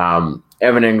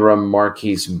 Evan Ingram,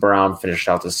 Marquise Brown finished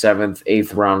out the 7th.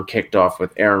 8th round kicked off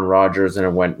with Aaron Rodgers, and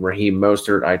it went Raheem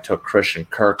Mostert. I took Christian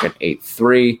Kirk at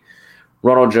 8'3".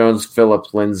 Ronald Jones,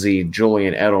 Phillip Lindsay,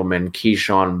 Julian Edelman,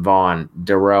 Keyshawn Vaughn,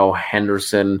 Darrell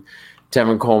Henderson,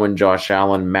 Tevin Coleman, Josh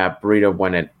Allen, Matt Breida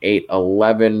went at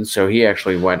 8'11". So he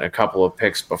actually went a couple of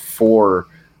picks before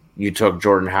you took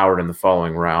Jordan Howard in the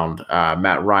following round.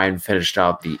 Matt Ryan finished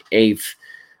out the 8th.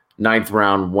 9th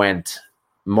round went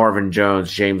Marvin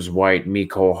Jones, James White,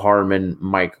 Mecole Hardman,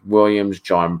 Mike Williams,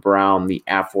 John Brown, the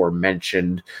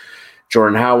aforementioned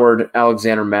Jordan Howard,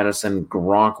 Alexander Madison,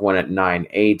 Gronk went at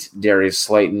 9'8". Darius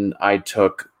Slayton, I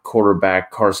took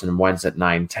quarterback Carson Wentz at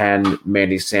 9'10".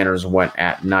 Mandy Sanders went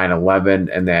at 9'11",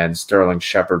 and then Sterling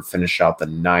Shepard finished out the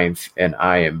 9th, and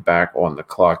I am back on the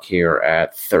clock here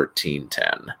at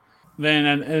 13'10". Then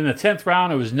in the 10th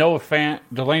round, it was Noah Fant,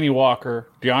 Delaney Walker,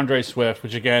 DeAndre Swift,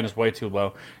 which again is way too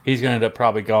low. He's going to end up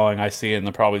probably going, I see, in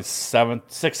the probably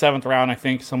 6th, 7th round, I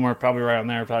think, somewhere probably around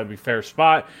there, probably be a fair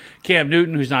spot. Cam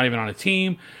Newton, who's not even on a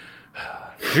team.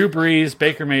 Drew Brees,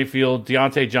 Baker Mayfield,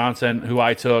 Deontay Johnson, who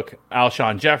I took,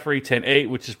 Alshon Jeffrey, 10-8,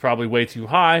 which is probably way too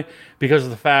high because of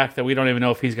the fact that we don't even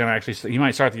know if he's going to actually – he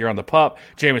might start the year on the pup.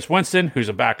 Jameis Winston, who's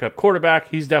a backup quarterback,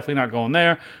 he's definitely not going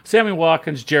there. Sammy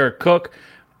Watkins, Jared Cook,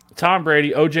 Tom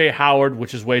Brady, O.J. Howard,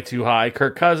 which is way too high.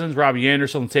 Kirk Cousins, Robbie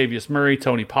Anderson, Latavius Murray,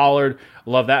 Tony Pollard.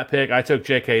 Love that pick. I took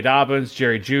J.K. Dobbins,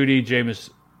 Jerry Jeudy,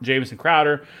 Jamison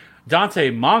Crowder, Dante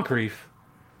Moncrief.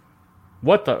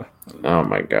 What the? Oh,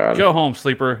 my God. Go home,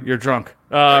 sleeper. You're drunk.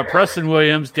 Preston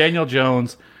Williams, Daniel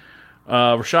Jones,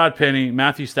 Rashad Penny,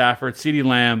 Matthew Stafford, CeeDee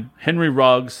Lamb, Henry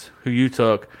Ruggs, who you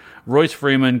took, Royce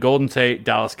Freeman, Golden Tate,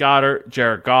 Dallas Goedert,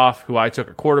 Jared Goff, who I took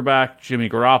a quarterback, Jimmy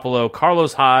Garoppolo,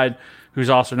 Carlos Hyde, who's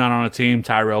also not on a team,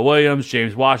 Tyrell Williams,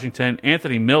 James Washington,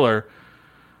 Anthony Miller.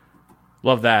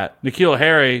 Love that. N'Keal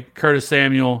Harry, Curtis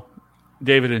Samuel,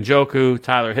 David Njoku,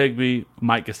 Tyler Higbee,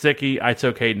 Mike Gesicki. I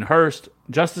took Hayden Hurst,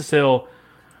 Justice Hill,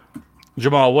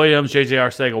 Jamal Williams, J.J.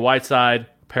 Arcega-Whiteside,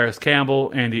 Paris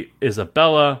Campbell, Andy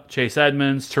Isabella, Chase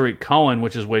Edmonds, Tariq Cohen,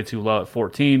 which is way too low at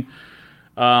 14,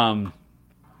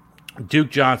 Duke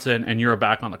Johnson, and you're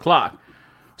back on the clock.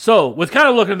 So, with kind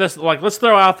of looking at this, like, let's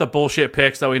throw out the bullshit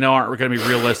picks that we know aren't going to be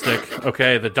realistic.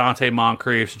 Okay, the Dante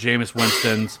Moncriefs, Jameis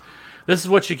Winstons. This is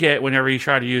what you get whenever you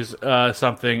try to use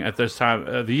something at this time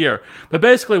of the year. But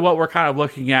basically what we're kind of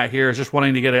looking at here is just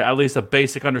wanting to get at least a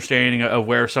basic understanding of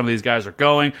where some of these guys are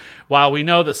going. While we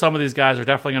know that some of these guys are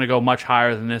definitely going to go much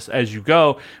higher than this as you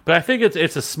go, but I think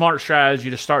it's a smart strategy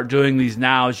to start doing these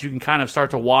now, as you can kind of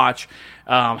start to watch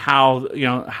how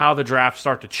the drafts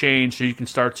start to change, so you can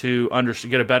start to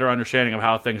get a better understanding of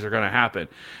how things are going to happen.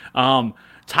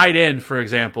 Tight end, for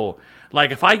example.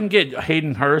 Like, if I can get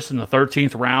Hayden Hurst in the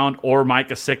 13th round, or Mike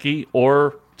Gesicki,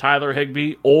 or Tyler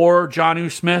Higbee, or Jonnu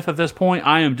Smith at this point,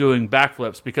 I am doing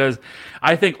backflips, because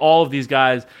I think all of these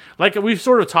guys, like we've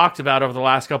sort of talked about over the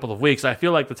last couple of weeks, I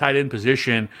feel like the tight end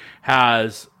position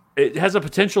has a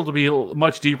potential to be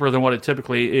much deeper than what it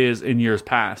typically is in years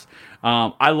past.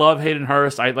 I love Hayden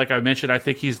Hurst. Like I mentioned, I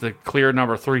think he's the clear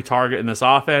number 3 target in this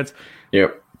offense.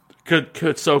 Yep.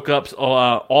 Could soak up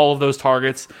all of those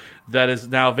targets that is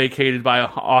now vacated by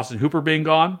Austin Hooper being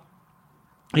gone.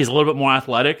 He's a little bit more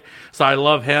athletic, so I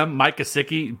love him. Mike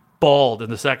Gesicki balled in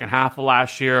the second half of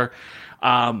last year.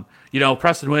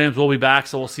 Preston Williams will be back,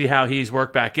 so we'll see how he's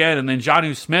worked back in. And then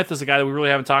Jonnu Smith is a guy that we really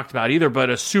haven't talked about either, but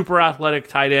a super athletic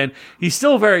tight end. He's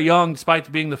still very young,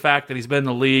 despite being the fact that he's been in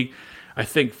the league, I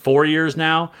think, 4 years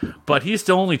now, but he's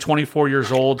still only 24 years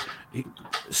old.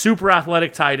 Super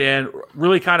athletic tight end,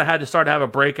 really kind of had to start to have a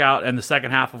breakout in the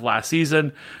second half of last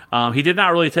season. He did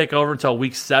not really take over until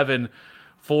week 7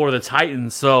 for the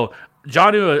Titans. So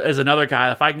Jonnu is another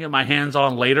guy, if I can get my hands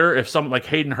on later, if someone like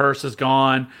Hayden Hurst is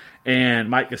gone and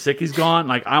Mike Gesicki's gone,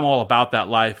 like, I'm all about that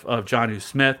life of Jonnu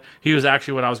Smith. He was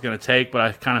actually what I was going to take, but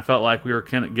I kind of felt like we were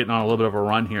kind of getting on a little bit of a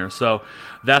run here. So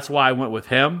that's why I went with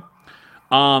him.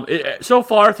 So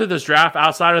far through this draft,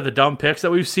 outside of the dumb picks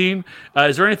that we've seen,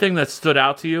 is there anything that stood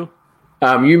out to you?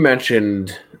 You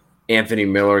mentioned Anthony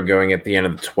Miller going at the end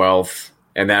of the 12th,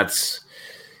 and that's,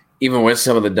 even with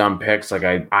some of the dumb picks, like,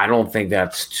 I don't think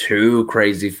that's too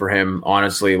crazy for him,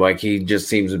 honestly. Like, he just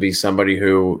seems to be somebody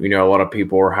who, a lot of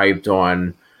people were hyped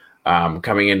on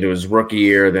coming into his rookie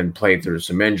year, then played through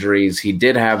some injuries. He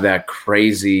did have that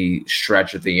crazy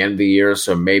stretch at the end of the year,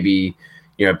 so maybe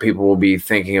people will be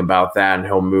thinking about that and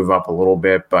he'll move up a little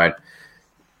bit. But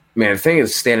man, the thing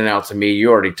that's standing out to me, you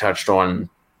already touched on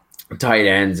tight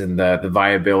ends and the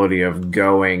viability of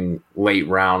going late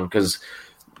round, because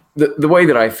the way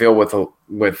that I feel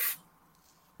with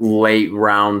late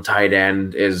round tight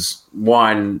end is,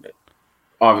 one,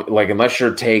 like unless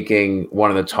you're taking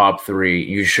one of the top three,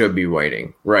 you should be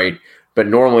waiting, right? But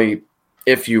normally,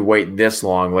 if you wait this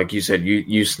long, like you said,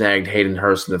 you snagged Hayden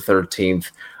Hurst in the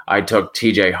 13th. I took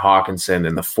TJ Hawkinson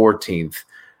in the 14th.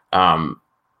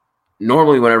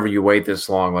 Normally, whenever you wait this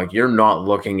long, like you're not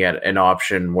looking at an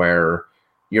option where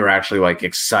you're actually like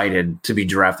excited to be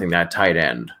drafting that tight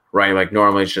end, right? Like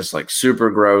normally it's just like super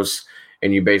gross,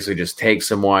 and you basically just take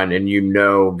someone and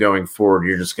going forward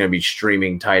you're just going to be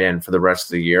streaming tight end for the rest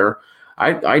of the year.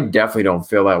 I definitely don't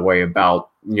feel that way about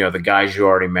the guys you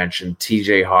already mentioned,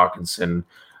 TJ Hawkinson.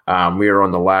 We were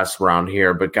on the last round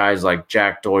here, but guys like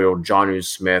Jack Doyle, Jonnu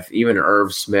Smith, even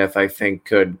Irv Smith, I think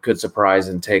could surprise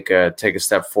and take a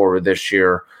step forward this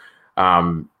year.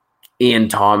 Ian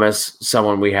Thomas,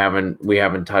 someone we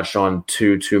haven't touched on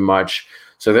too much.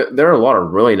 So there are a lot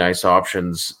of really nice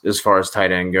options as far as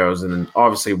tight end goes, and then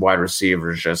obviously wide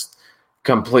receivers just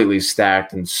completely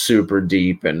stacked and super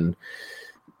deep, and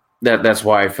that's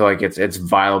why I feel like it's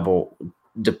viable.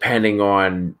 Depending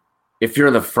on if you're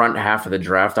in the front half of the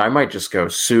draft, I might just go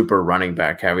super running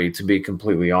back heavy, to be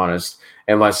completely honest,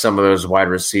 unless some of those wide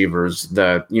receivers,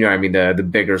 the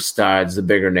bigger studs, the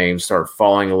bigger names start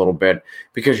falling a little bit,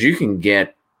 because you can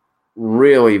get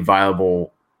really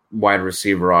viable wide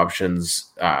receiver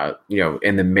options,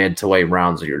 in the mid to late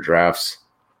rounds of your drafts.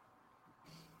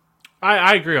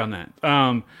 I agree on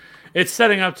that. It's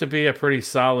setting up to be a pretty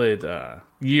solid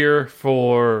year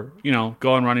for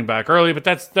going running back early, but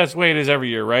that's the way it is every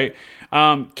year, right?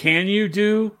 Can you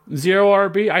do zero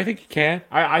RB? I think you can.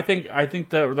 I think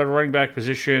the running back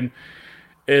position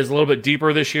is a little bit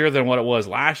deeper this year than what it was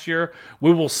last year.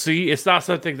 We will see. It's not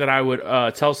something that I would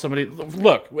tell somebody,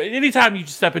 look, anytime you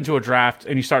step into a draft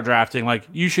and you start drafting, like,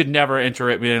 you should never enter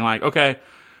it being like, okay,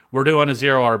 we're doing a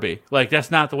zero RB. Like,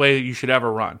 that's not the way that you should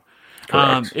ever run.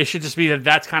 It should just be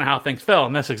that's kind of how things fell,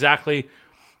 and that's exactly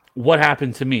what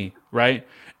happened to me, right?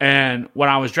 And when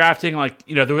I was drafting, I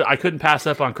couldn't pass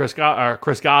up on Chris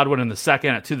Godwin in the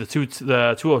second at the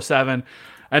 207,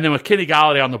 and then with Kenny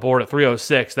Golladay on the board at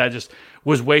 306, that just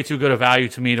was way too good a value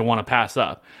to me to want to pass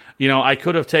up. I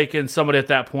could have taken somebody at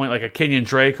that point like a Kenyon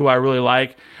Drake, who I really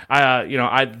like.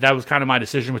 That was kind of my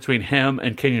decision between him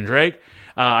and Kenyon Drake.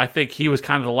 I think he was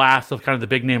kind of the last of kind of the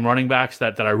big name running backs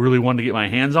that I really wanted to get my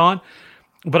hands on.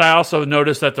 But I also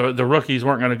noticed that the rookies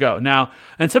weren't going to go. Now,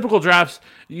 in typical drafts,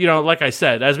 like I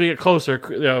said, as we get closer,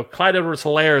 Clyde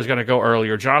Edwards-Helaire is going to go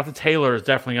earlier. Jonathan Taylor is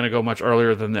definitely going to go much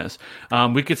earlier than this.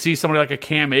 We could see somebody like a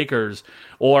Cam Akers,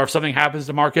 or if something happens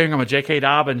to Mark Ingram, a J.K.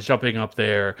 Dobbins jumping up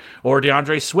there, or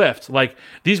DeAndre Swift. Like,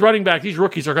 these running backs, these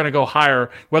rookies are going to go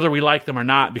higher, whether we like them or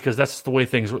not, because that's the way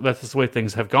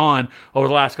things have gone over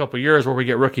the last couple of years, where we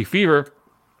get rookie fever.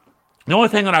 The only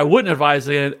thing that I wouldn't advise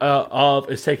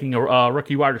of is taking a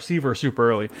rookie wide receiver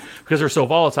super early, because they're so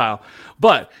volatile.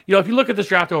 But, if you look at this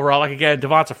draft overall, like, again,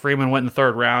 Devonta Freeman went in the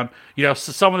third round. So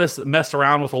some of this messed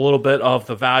around with a little bit of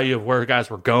the value of where guys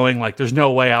were going. Like, there's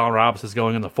no way Allen Robinson is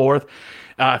going in the fourth.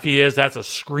 If he is, that's a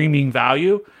screaming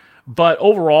value. But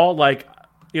overall,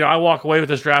 I walk away with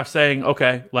this draft saying,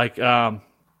 okay, I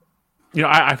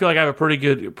feel like I have a pretty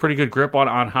good grip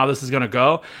on how this is going to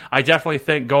go. I definitely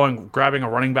think grabbing a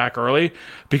running back early,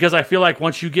 because I feel like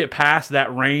once you get past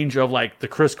that range of like the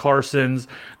Chris Carsons,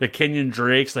 the Kenyon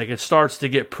Drakes, like, it starts to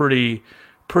get pretty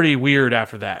weird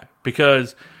after that.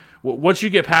 Because once you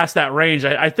get past that range,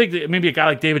 I think that maybe a guy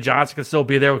like David Johnson can still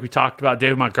be there. We talked about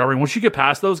David Montgomery. Once you get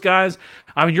past those guys,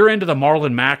 I mean, you're into the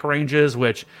Marlon Mack ranges,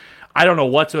 which I don't know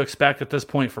what to expect at this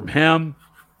point from him.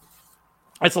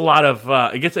 It's a lot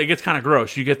of it gets kind of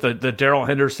gross. You get the Darrell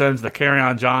Hendersons, the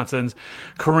Kerryon Johnsons,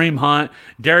 Kareem Hunt,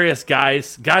 Darius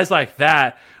guys like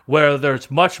that, where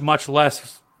there's much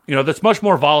less, that's much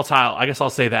more volatile. I guess I'll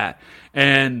say that.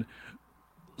 And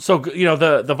so,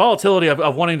 the volatility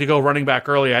of wanting to go running back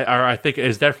early, I think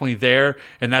is definitely there,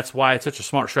 and that's why it's such a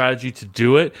smart strategy to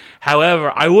do it.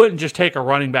 However, I wouldn't just take a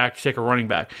running back to take a running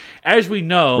back. As we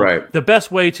know, right, the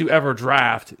best way to ever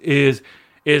draft is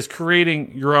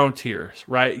creating your own tiers,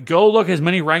 right? Go look as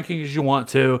many rankings as you want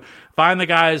to. Find the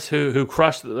guys who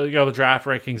crush the draft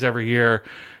rankings every year.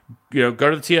 Go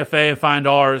to the TFA and find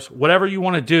ours. Whatever you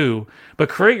want to do, but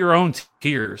create your own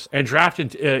tiers. And drafting,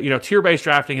 tier-based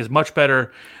drafting is much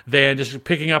better than just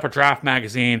picking up a draft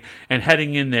magazine and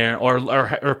heading in there,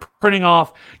 or printing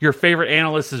off your favorite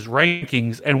analysts'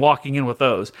 rankings and walking in with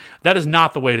those. That is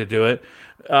not the way to do it.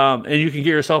 and you can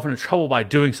get yourself into trouble by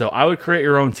doing so. I would create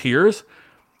your own tiers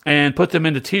and put them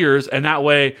into tiers, and that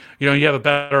way, you have a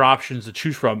better options to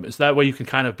choose from. So that way you can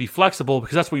kind of be flexible,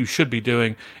 because that's what you should be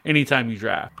doing anytime you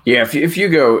draft. Yeah, if you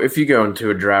go into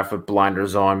a draft with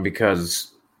blinders on,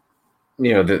 because this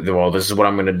is what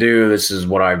I'm going to do, this is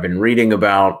what I've been reading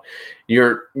about,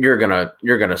 you're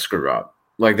gonna screw up.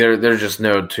 Like there's just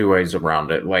no two ways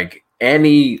around it.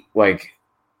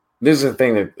 This is the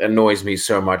thing that annoys me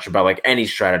so much about like any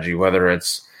strategy, whether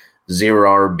it's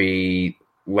zero RB,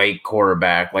 late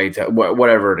quarterback,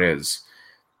 whatever it is.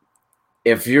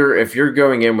 If you're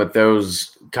going in with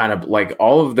those kind of like,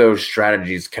 all of those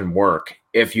strategies can work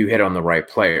if you hit on the right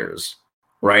players,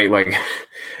 right? Like,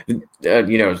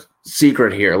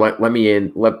 secret here. Let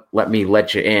me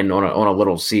let you in on a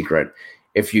little secret.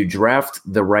 If you draft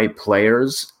the right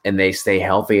players and they stay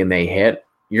healthy and they hit,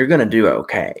 you're gonna do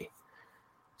okay.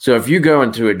 So if you go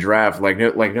into a draft,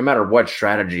 no matter what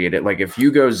strategy it is, like if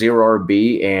you go zero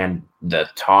RB and the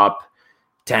top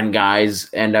 10 guys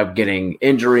end up getting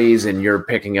injuries and you're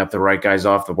picking up the right guys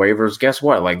off the waivers, guess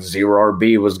what? Like zero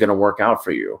RB was going to work out for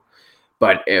you.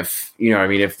 But if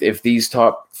these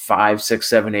top 5, 6,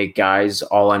 7, 8 guys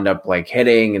all end up like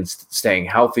hitting and staying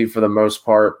healthy for the most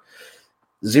part,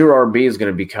 zero RB is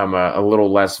going to become a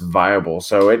little less viable.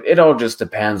 So it all just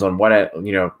depends on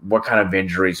what kind of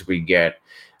injuries we get.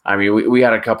 I mean, we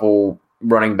had a couple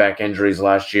running back injuries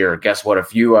last year. Guess what?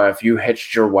 If you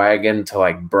hitched your wagon to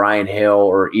like Brian Hill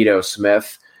or Ito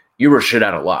Smith, you were shit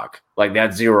out of luck. Like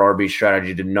that zero RB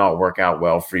strategy did not work out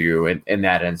well for you in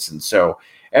that instance. So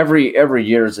every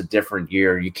year is a different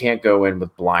year. You can't go in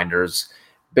with blinders.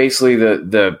 Basically,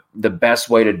 the best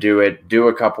way to do it, do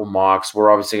a couple mocks. We're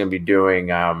obviously going to be doing,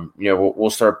 we'll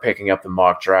start picking up the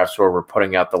mock drafts where we're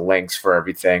putting out the links for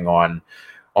everything on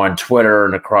Twitter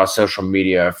and across social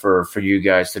media for you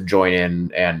guys to join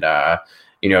in and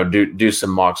do some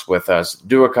mocks with us.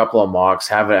 Do a couple of mocks,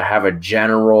 have a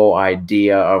general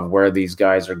idea of where these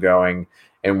guys are going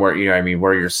and where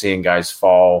you're seeing guys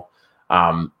fall.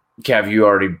 Kev,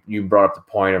 you brought up the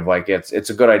point of like it's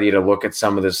a good idea to look at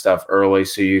some of this stuff early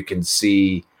so you can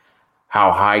see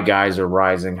how high guys are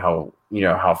rising, how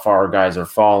far guys are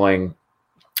falling,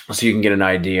 so you can get an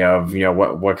idea of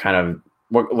what kind of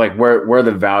where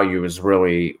the value is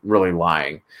really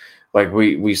lying. Like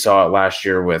we saw it last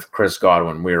year with Chris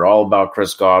Godwin. We were all about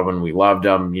Chris Godwin. We loved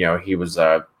him. He was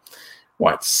a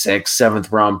 6th,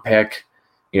 7th round pick.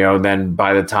 Then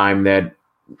by the time that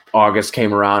August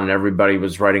came around and everybody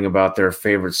was writing about their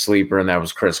favorite sleeper, and that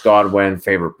was Chris Godwin.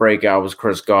 Favorite breakout was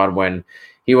Chris Godwin.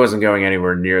 He wasn't going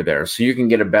anywhere near there. So you can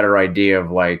get a better idea of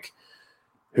like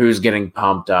who's getting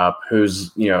pumped up,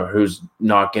 who's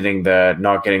not getting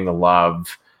the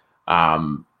love,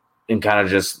 and kind of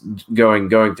just going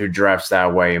through drafts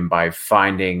that way. And by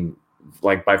finding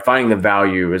the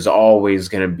value is always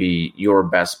going to be your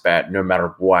best bet, no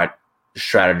matter what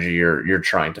strategy you're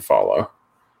trying to follow.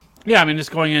 Yeah, I mean, just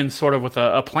going in sort of with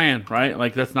a plan, right?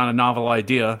 Like that's not a novel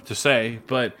idea to say,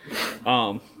 but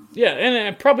yeah,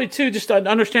 and probably too just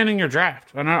understanding your draft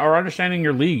or understanding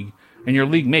your league and your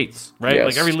league mates, right? Yes.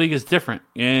 Like every league is different,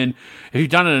 and if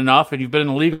you've done it enough and you've been in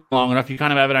the league long enough, you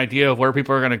kind of have an idea of where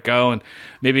people are going to go, and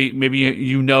maybe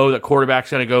that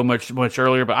quarterback's going to go much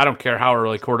earlier. But I don't care how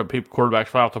early quarterbacks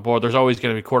fly off the board. There's always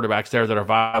going to be quarterbacks there that are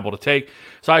viable to take.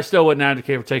 So I still wouldn't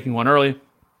advocate for taking one early.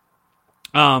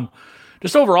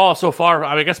 Just overall, so far,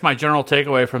 I guess my general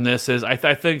takeaway from this is I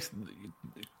think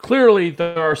clearly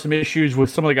there are some issues with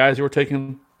some of the guys who were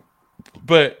taking,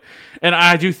 and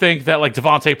I do think that like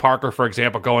Devontae Parker, for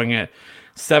example, going at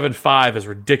 7.5 is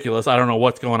ridiculous. I don't know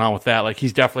what's going on with that. Like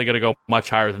he's definitely going to go much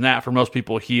higher than that. For most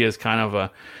people, he is kind of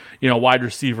a wide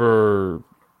receiver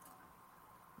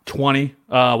 20,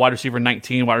 wide receiver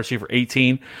 19, wide receiver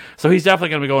 18. So he's definitely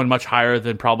going to be going much higher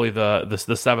than probably the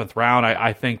 7th round.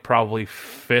 I think probably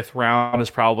 5th round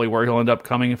is probably where he'll end up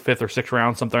coming, 5th or 6th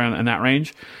round, something in that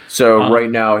range. So right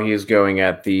now he is going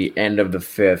at the end of the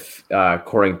 5th,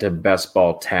 according to Best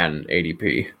Ball 10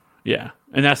 ADP. Yeah,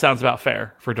 and that sounds about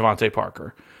fair for Devontae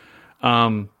Parker.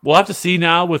 We'll have to see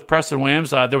now with Preston Williams.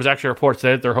 There was actually a report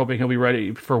that they're hoping he'll be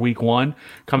ready for week 1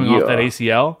 coming off that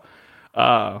ACL.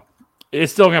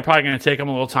 It's still probably going to take him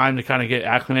a little time to kind of get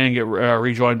acclimated and get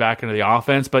rejoined back into the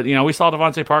offense. But, we saw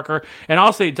Devontae Parker. And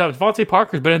honestly, Devontae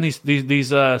Parker's been in these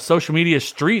social media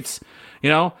streets,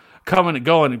 coming and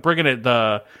going, bringing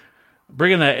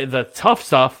the tough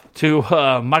stuff to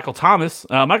Michael Thomas.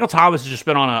 Michael Thomas has just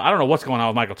been on I don't know what's going on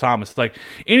with Michael Thomas. Like,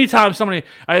 anytime somebody,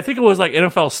 I think it was like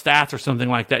NFL Stats or something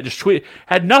like that, just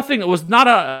had nothing. It was not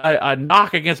a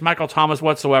knock against Michael Thomas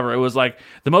whatsoever. It was like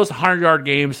the most 100-yard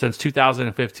game since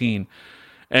 2015.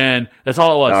 And that's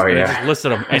all it was. Oh, and yeah. he just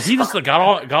listed them. And he just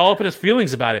got all up in his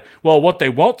feelings about it. Well, what they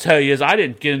won't tell you is I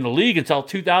didn't get in the league until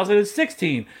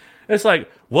 2016. It's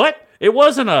like, what? It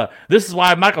wasn't this is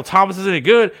why Michael Thomas isn't any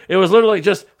good. It was literally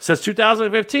just since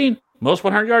 2015, most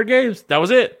 100-yard games. That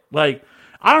was it. Like,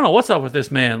 I don't know what's up with this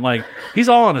man. Like, he's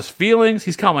all on his feelings.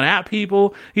 He's coming at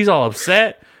people. He's all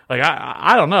upset. Like,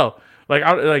 I don't know.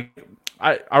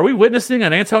 Are we witnessing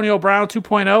an Antonio Brown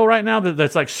 2.0 right now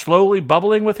that's like slowly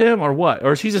bubbling with him, or what?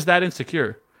 Or is he just that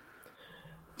insecure?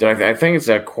 Dude, I think it's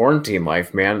that quarantine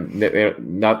life, man.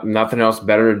 Nothing else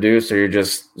better to do, so you're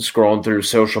just scrolling through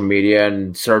social media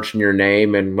and searching your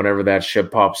name, and whenever that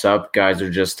shit pops up, guys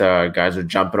are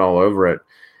jumping all over it.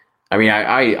 I mean,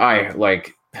 I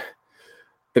like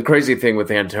the crazy thing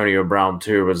with Antonio Brown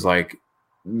too was like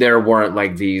there weren't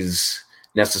like these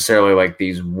necessarily like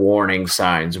these warning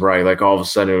signs, right? Like all of a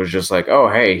sudden it was just like, oh,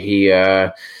 hey, he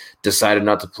decided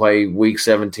not to play week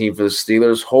 17 for the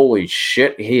Steelers. Holy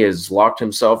shit, he has locked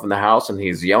himself in the house and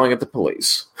he's yelling at the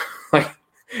police. Like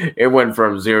it went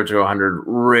from 0 to 100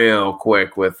 real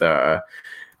quick with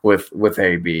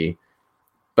AB.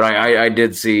 But I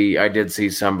did see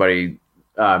somebody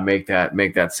make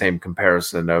that same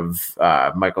comparison of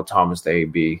Michael Thomas to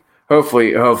AB.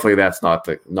 Hopefully that's not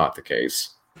the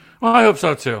case. Well, I hope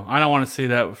so too. I don't want to see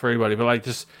that for anybody, but like,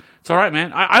 just it's all right,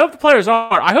 man. I hope the players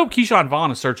are. I hope Keyshawn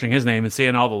Vaughn is searching his name and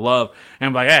seeing all the love, and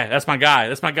I'm like, hey, that's my guy.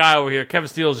 That's my guy over here. Kevin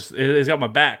Steele's has got my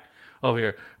back over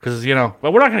here because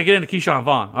but we're not going to get into Keyshawn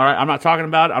Vaughn. All right, I'm not talking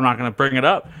about it. I'm not going to bring it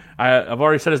up. I've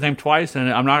already said his name twice,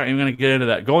 and I'm not even going to get into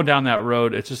that. Going down that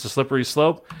road, it's just a slippery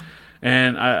slope.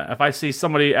 And if I see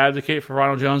somebody advocate for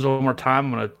Ronald Jones one more time,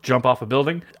 I'm going to jump off a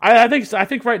building. I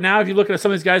think right now, if you look at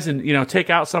some of these guys and take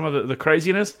out some of the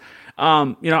craziness,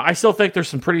 I still think there's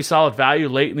some pretty solid value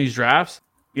late in these drafts.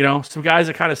 Some guys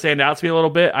that kind of stand out to me a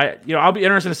little bit. I'll be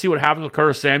interested to see what happens with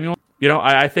Curtis Samuel.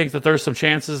 I think that there's some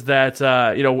chances that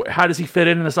how does he fit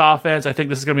in this offense? I think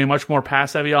this is going to be a much more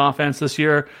pass heavy offense this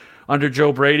year under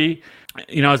Joe Brady.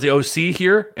 As the OC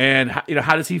here, and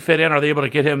how does he fit in? Are they able to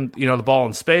get him, the ball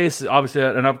in space? Obviously,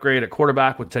 an upgrade at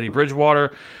quarterback with Teddy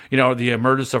Bridgewater. The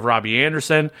emergence of Robbie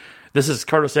Anderson. This is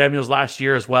Curtis Samuel's last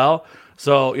year as well.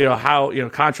 So how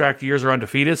contract years are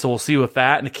undefeated. So we'll see with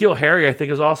that. And N'Keal Harry, I think,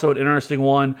 is also an interesting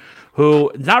one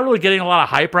who is not really getting a lot of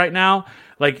hype right now.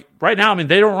 Like right now, I mean,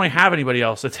 they don't really have anybody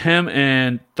else. It's him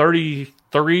and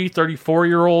 33,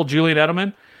 34-year-old Julian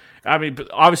Edelman. I mean,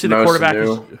 obviously the quarterback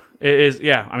is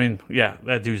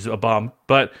that dude's a bum.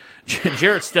 But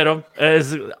Jarrett Stidham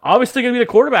is obviously going to be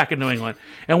the quarterback in New England.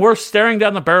 And we're staring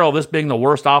down the barrel of this being the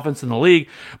worst offense in the league.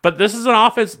 But this is an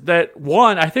offense that,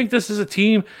 I think this is a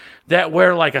team that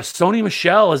where like a Sony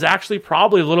Michel is actually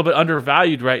probably a little bit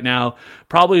undervalued right now,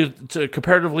 probably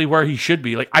comparatively where he should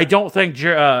be. Like I don't think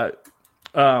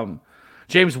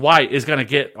James White is going to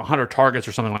get 100 targets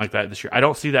or something like that this year. I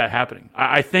don't see that happening.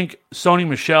 I think Sony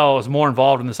Michel is more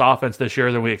involved in this offense this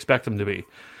year than we expect him to be,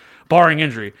 barring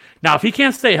injury. Now, if he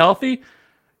can't stay healthy,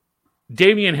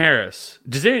 Damian Harris.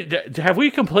 Have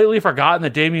we completely forgotten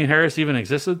that Damian Harris even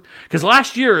existed? Because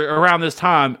last year around this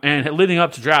time and leading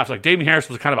up to drafts, like Damian Harris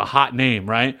was kind of a hot name,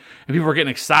 right? And people were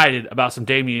getting excited about some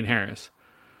Damian Harris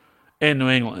in New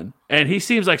England. And he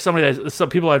seems like somebody that some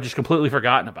people have just completely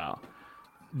forgotten about.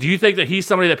 Do you think that he's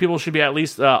somebody that people should be at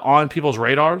least on people's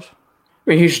radars?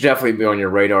 I mean, he should definitely be on your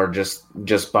radar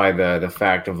just by the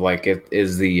fact of like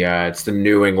it's the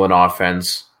New England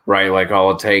offense, right? Like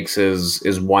all it takes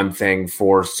is one thing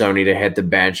for Sony to hit the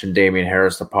bench and Damian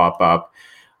Harris to pop up.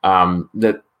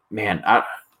 Do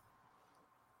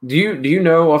you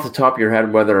know off the top of your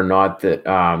head whether or not that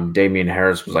Damian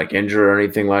Harris was like injured or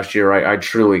anything last year? I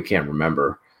truly can't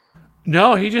remember.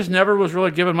 No, he just never was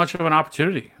really given much of an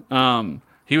opportunity.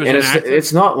 He was, and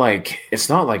it's not like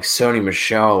Sony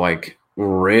Michel like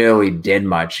really did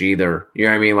much either. You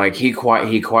know what I mean? Like he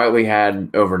quietly had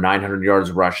over 900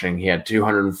 yards rushing. He had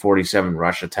 247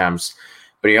 rush attempts,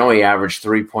 but he only averaged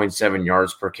 3.7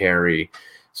 yards per carry.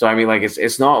 So I mean, like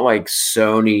it's not like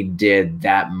Sony did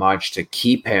that much to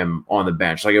keep him on the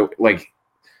bench. Like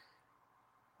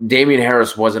Damian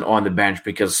Harris wasn't on the bench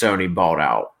because Sony balled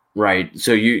out. Right.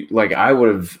 So I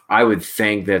would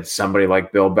think that somebody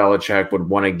like Bill Belichick would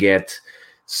want to get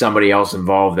somebody else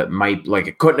involved that might like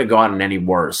it couldn't have gotten any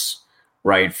worse,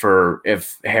 right? For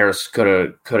if Harris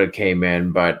could have came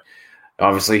in, but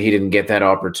obviously he didn't get that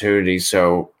opportunity.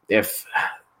 So if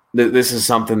this is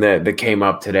something that came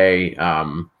up today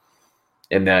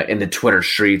in the Twitter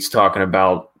streets talking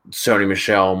about Sony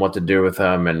Michel and what to do with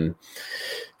him, and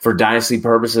for dynasty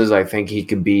purposes, I think he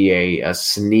could be a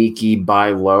sneaky buy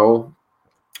low.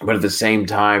 But at the same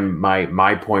time,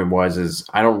 my point is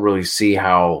I don't really see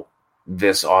how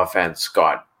this offense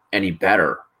got any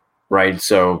better, right?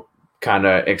 So kind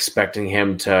of expecting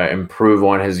him to improve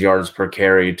on his yards per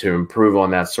carry, to improve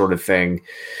on that sort of thing.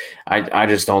 I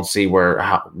just don't see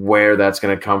where that's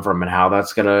going to come from and how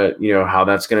that's going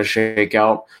to shake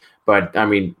out. But I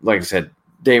mean, like I said,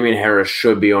 Damien Harris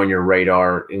should be on your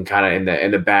radar and kind of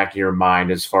in the back of your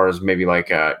mind as far as maybe like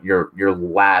your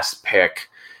last pick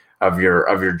of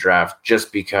your draft,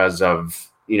 just because of,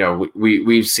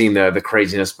 we've seen the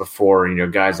craziness before,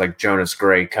 guys like Jonas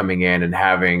Gray coming in and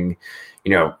having,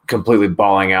 completely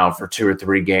balling out for 2 or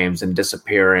 3 games and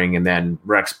disappearing, and then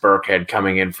Rex Burkhead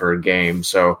coming in for a game.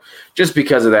 So just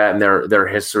because of that and their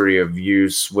history of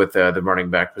use with the running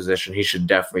back position, he should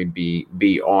definitely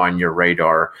be on your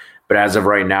radar. But as of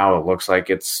right now, it looks like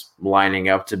it's lining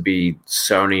up to be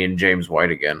Sony and James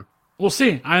White again. We'll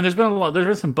see. I mean, there's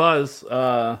been some buzz,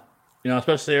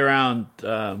 especially around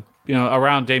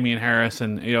Damian Harris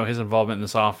and, his involvement in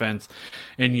this offense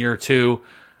in year 2.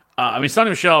 Sonny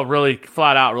Michel really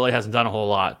flat out really hasn't done a whole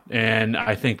lot, and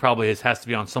I think probably has to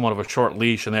be on somewhat of a short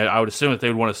leash. And I would assume that they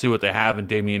would want to see what they have in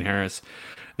Damian Harris.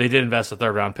 They did invest a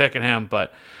 3rd round pick in him,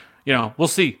 but we'll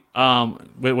see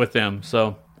with them.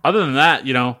 So other than that,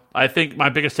 I think my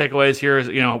biggest takeaways here is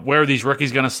where are these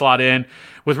rookies going to slot in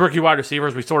with rookie wide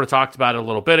receivers. We sort of talked about it a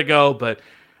little bit ago, but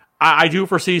I do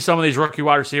foresee some of these rookie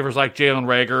wide receivers like Jalen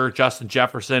Reagor, Justin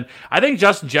Jefferson. I think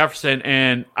Justin Jefferson,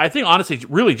 and I think honestly,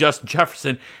 really Justin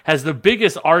Jefferson has the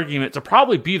biggest argument to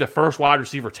probably be the first wide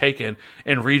receiver taken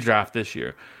in redraft this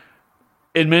year.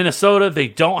 In Minnesota, they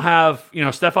don't have,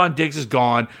 Stephon Diggs is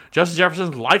gone. Justin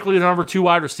Jefferson's likely the number 2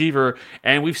 wide receiver,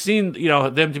 and we've seen,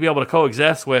 them to be able to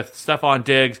coexist with Stephon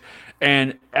Diggs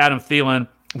and Adam Thielen.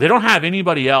 They don't have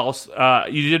anybody else.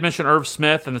 You did mention Irv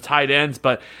Smith and the tight ends,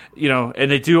 but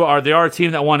and they are a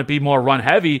team that want to be more run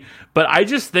heavy. But I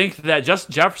just think that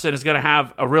Justin Jefferson is going to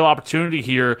have a real opportunity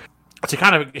here to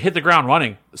kind of hit the ground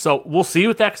running. So we'll see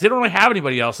with that, because they don't really have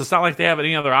anybody else. It's not like they have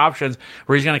any other options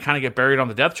where he's going to kind of get buried on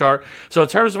the depth chart. So in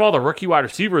terms of all the rookie wide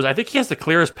receivers, I think he has the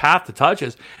clearest path to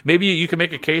touches. Maybe you can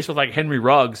make a case with like Henry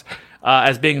Ruggs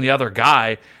as being the other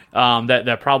guy.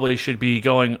 That probably should be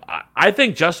going. I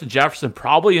think Justin Jefferson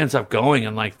probably ends up going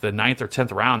in like the 9th or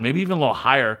 10th round, maybe even a little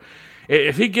higher.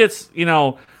 If he gets,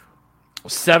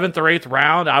 7th or 8th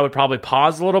round, I would probably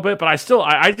pause a little bit, but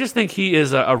I just think he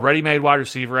is a ready-made wide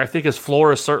receiver. I think his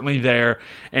floor is certainly there,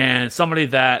 and somebody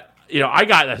that, I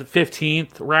got a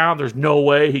 15th round. There's no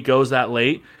way he goes that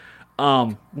late.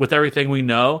 With everything we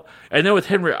know. And then with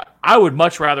Henry, I would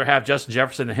much rather have Justin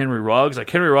Jefferson than Henry Ruggs. Like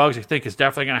Henry Ruggs, I think is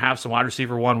definitely going to have some wide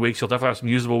receiver 1 weeks. He'll definitely have some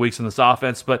usable weeks in this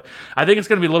offense, but I think it's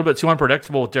going to be a little bit too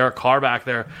unpredictable with Derek Carr back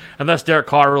there, unless Derek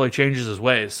Carr really changes his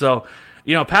ways. So,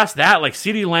 past that, like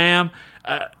CeeDee Lamb,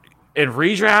 in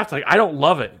redraft, like I don't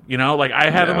love it.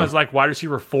 I have him as like wide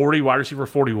receiver 40, wide receiver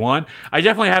 41. I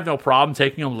definitely have no problem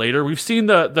taking him later. We've seen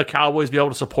the Cowboys be able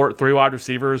to support 3 wide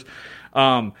receivers.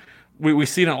 We've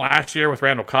seen it last year with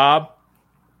Randall Cobb.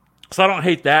 So I don't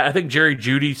hate that. I think Jerry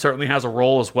Jeudy certainly has a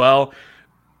role as well,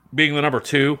 being the number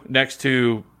 2 next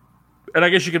to, and I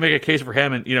guess you can make a case for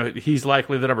him, and he's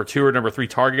likely the number 2 or number 3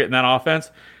 target in that offense,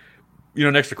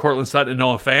 next to Cortland Sutton and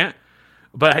Noah Fant.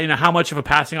 But how much of a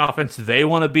passing offense do they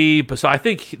want to be? But so I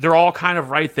think they're all kind of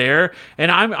right there, and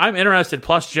I'm interested.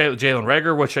 Plus Jalen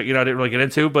Reagor, which I didn't really get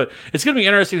into, but it's going to be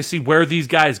interesting to see where these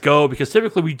guys go, because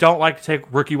typically we don't like to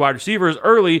take rookie wide receivers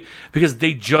early because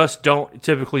they just don't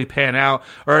typically pan out,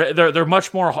 or they're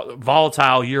much more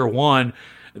volatile year 1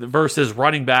 versus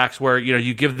running backs where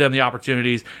you give them the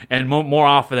opportunities, and more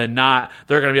often than not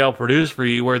they're going to be able to produce for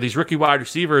you, where these rookie wide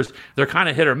receivers, they're kind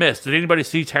of hit or miss. Did anybody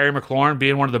see Terry McLaurin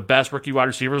being one of the best rookie wide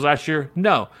receivers last year?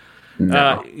 No.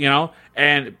 But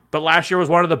last year was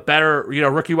one of the better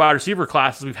rookie wide receiver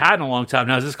classes we've had in a long time.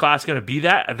 Now, is this class going to be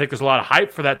that? I think there's a lot of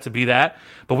hype for that to be that,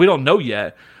 but we don't know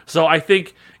yet. So I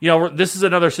think this is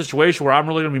another situation where I'm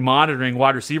really going to be monitoring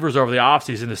wide receivers over the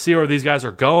offseason to see where these guys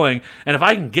are going, and if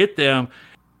I can get them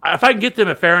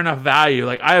at fair enough value,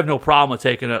 like I have no problem with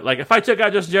taking it. Like if I took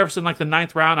out Justin Jefferson like the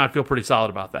 9th round, I'd feel pretty solid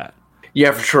about that.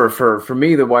 Yeah, for sure. For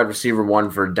me, the wide receiver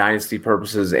 1 for dynasty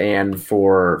purposes and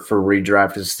for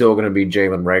redraft is still going to be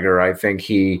Jalen Reagor. I think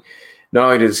he not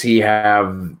only does he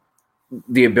have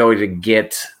the ability to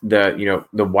get the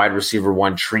wide receiver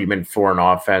 1 treatment for an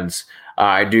offense,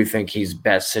 I do think he's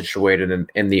best situated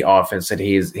in the offense that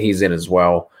he's in as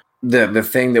well. The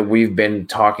thing that we've been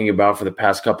talking about for the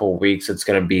past couple of weeks, it's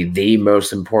going to be the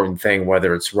most important thing,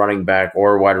 whether it's running back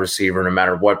or wide receiver, no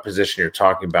matter what position you're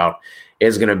talking about,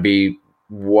 is going to be,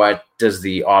 what does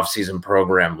the offseason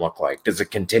program look like? Does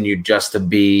it continue just to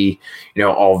be,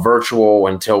 all virtual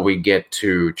until we get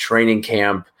to training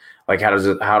camp? Like, how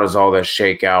does all this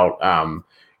shake out?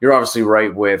 you're obviously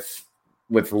right with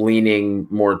leaning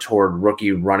more toward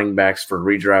rookie running backs for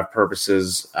redraft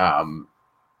purposes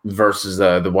versus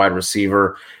the wide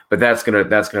receiver, but that's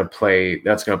gonna play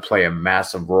a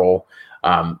massive role.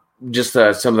 Just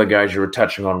some of the guys you were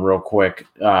touching on real quick.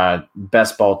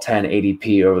 Best Ball 10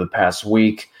 ADP over the past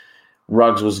week.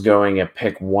 Ruggs was going at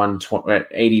pick 120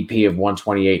 at ADP of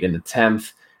 128 in the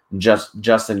 10th.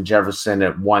 Justin Jefferson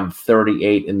at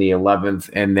 138 in the 11th,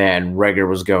 and then Reagor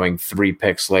was going 3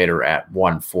 picks later at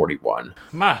 141.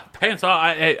 My pants off.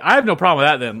 I have no problem with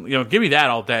that then. Give me that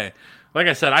all day. Like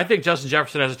I said, I think Justin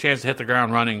Jefferson has a chance to hit the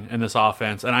ground running in this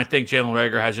offense, and I think Jalen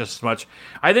Reagor has just as much.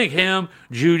 I think him,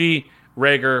 Judy,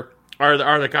 Reagor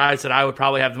are the guys that I would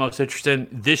probably have the most interest in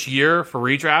this year for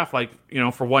redraft,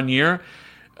 for 1 year.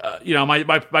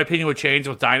 My opinion would change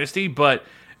with Dynasty, but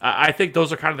I think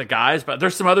those are kind of the guys. But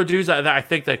there's some other dudes that I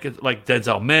think that could, like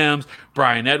Denzel Mims,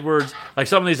 Brian Edwards, like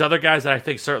some of these other guys that I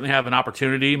think certainly have an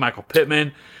opportunity, Michael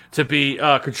Pittman, to be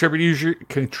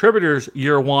contributors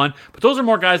year one. But those are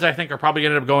more guys that I think are probably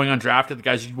going to end up going undrafted, the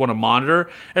guys you want to monitor.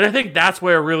 And I think that's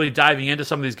where really diving into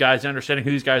some of these guys and understanding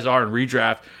who these guys are in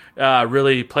redraft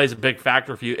really plays a big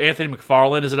factor for you. Anthony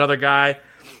McFarland is another guy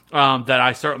that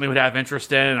I certainly would have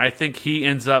interest in. And I think he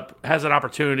has an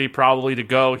opportunity probably to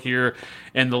go here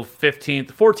in the 14th,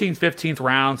 15th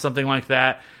round, something like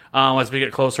that. As we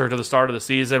get closer to the start of the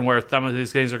season, where some of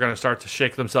these games are going to start to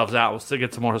shake themselves out to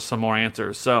get some more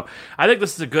answers. So I think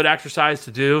this is a good exercise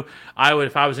to do.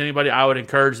 If I was anybody, I would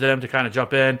encourage them to kind of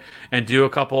jump in and do a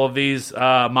couple of these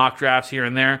mock drafts here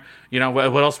and there.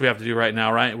 What else do we have to do right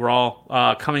now, right? We're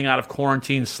all coming out of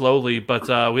quarantine slowly, but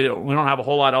we don't have a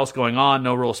whole lot else going on.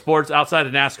 No real sports outside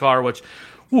of NASCAR, which,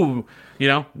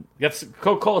 gets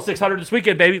Coca-Cola 600 this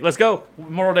weekend, baby. Let's go.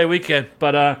 Memorial Day weekend.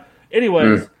 But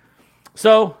anyways.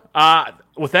 So,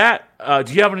 with that,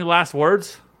 do you have any last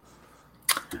words?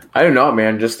 I do not,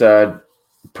 man. Just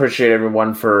appreciate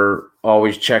everyone for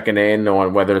always checking in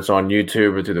on whether it's on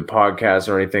YouTube or through the podcast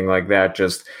or anything like that.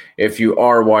 Just if you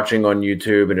are watching on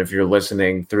YouTube and if you're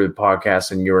listening through the podcast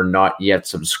and you're not yet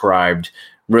subscribed,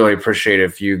 really appreciate it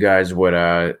if you guys would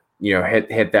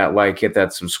hit that like, hit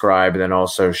that subscribe, and then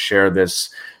also share this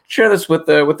with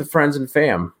the friends and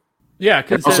fam. Yeah.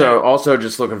 Also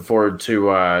just looking forward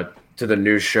to the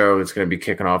new show that's going to be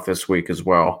kicking off this week as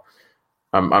well.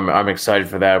 I'm excited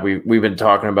for that. We've been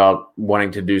talking about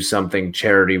wanting to do something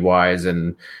charity wise,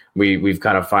 and we've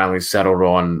kind of finally settled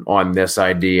on this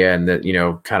idea, and that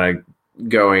kind of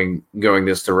going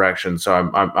this direction. So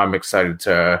I'm excited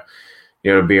to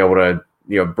to be able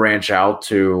to branch out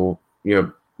to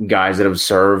guys that have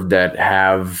served, that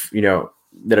have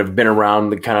that have been around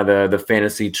the kind of the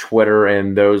fantasy Twitter,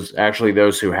 and those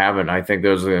who haven't. I think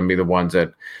those are going to be the ones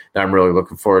that I'm really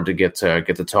looking forward to get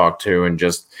to talk to, and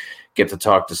just get to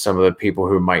talk to some of the people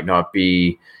who might not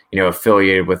be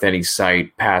affiliated with any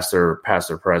site past their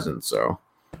present. So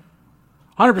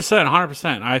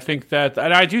 100%. I think that,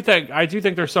 and I do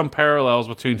think there's some parallels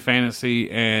between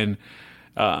fantasy and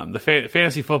the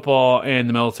fantasy football and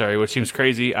the military, which seems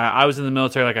crazy. I was in the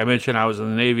military, like I mentioned. I was in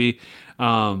the Navy.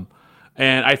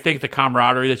 And I think the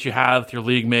camaraderie that you have with your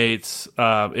league mates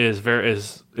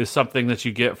is something that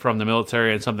you get from the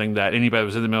military, and something that anybody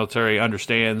who's in the military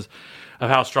understands of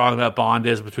how strong that bond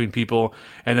is between people.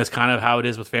 And that's kind of how it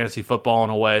is with fantasy football in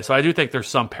a way. So I do think there's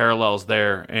some parallels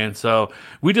there. And so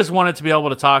we just wanted to be able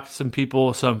to talk to some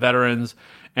people, some veterans,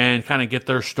 and kind of get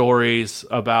their stories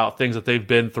about things that they've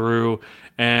been through.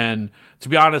 And to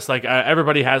be honest,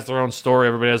 everybody has their own story.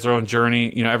 Everybody has their own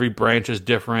journey. Every branch is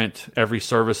different. Every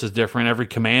service is different. Every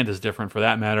command is different, for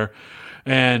that matter.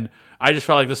 And I just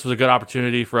felt like this was a good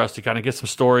opportunity for us to kind of get some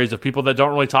stories of people that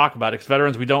don't really talk about it. Because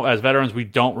as veterans, we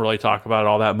don't really talk about it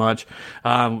all that much.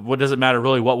 What does it matter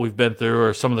really what we've been through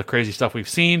or some of the crazy stuff we've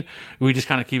seen? We just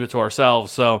kind of keep it to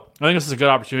ourselves. So I think this is a good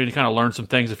opportunity to kind of learn some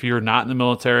things if you're not in the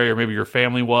military, or maybe your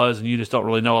family was and you just don't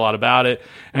really know a lot about it,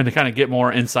 and to kind of get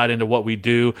more insight into what we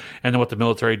do and what the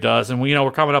military does. And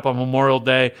we're coming up on Memorial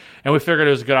Day, and we figured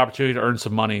it was a good opportunity to earn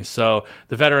some money. So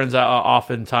the veterans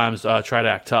oftentimes try to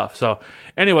act tough. So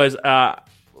anyways,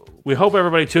 we hope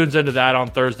everybody tunes into that on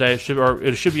Thursday. It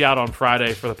should be out on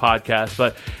Friday for the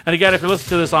podcast. And again, if you're listening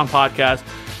to this on podcast,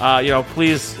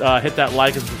 please hit that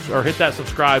like or hit that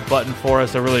subscribe button for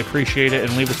us. I really appreciate it,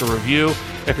 and leave us a review.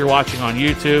 If you're watching on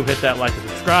YouTube, hit that like and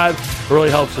subscribe. It really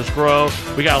helps us grow.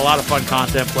 We got a lot of fun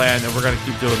content planned, and we're going to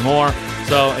keep doing more.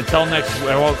 So until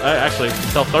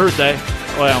until Thursday.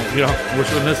 Which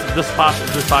when this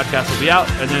podcast will be out,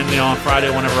 and then on Friday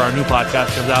whenever our new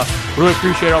podcast comes out. Really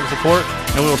appreciate all the support,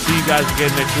 and we will see you guys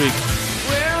again next week.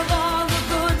 Where are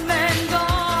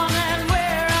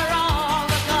all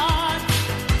the gone?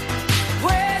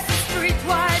 Where's the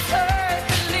streetwise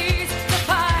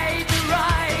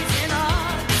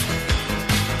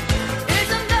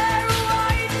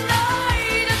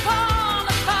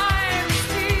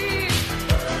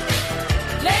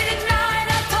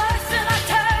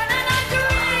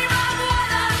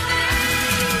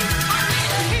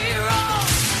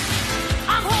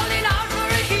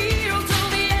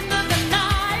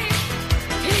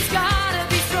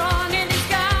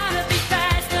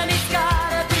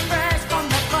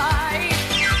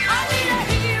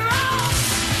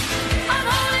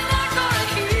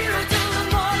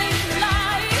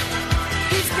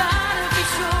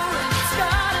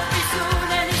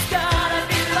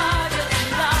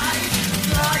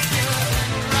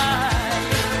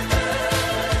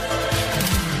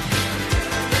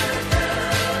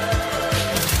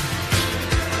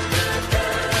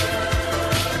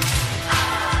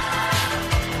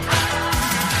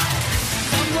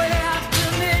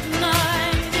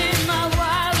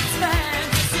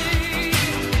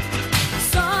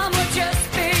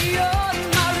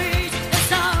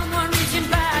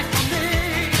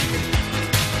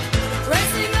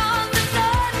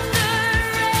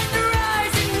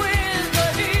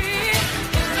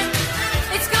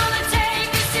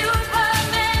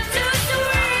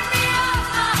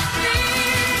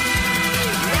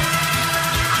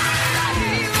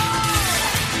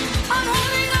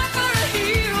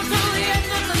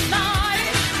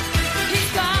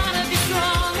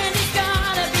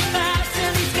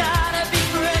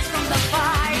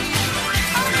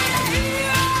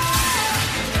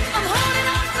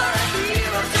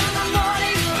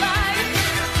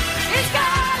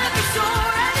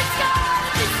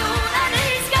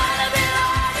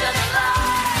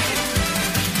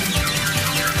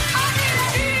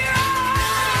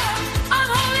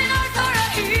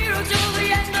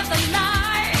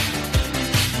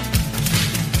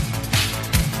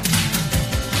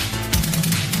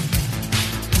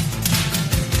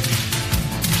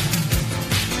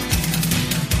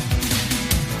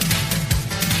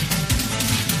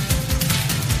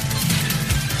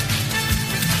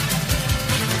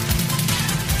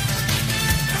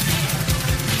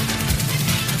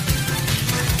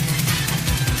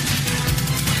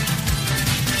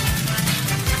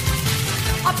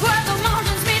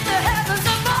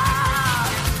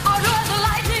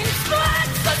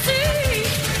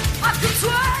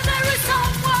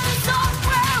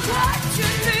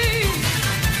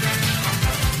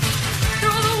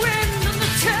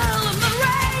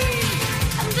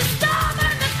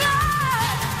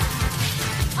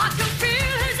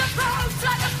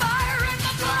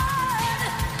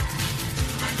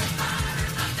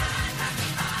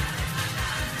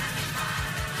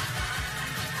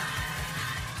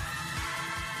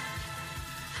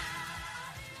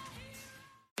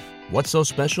What's so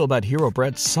special about Hero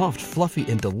Bread's soft, fluffy,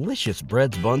 and delicious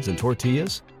breads, buns, and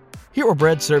tortillas? Hero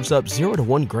Bread serves up 0 to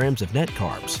 1 grams of net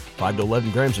carbs, 5 to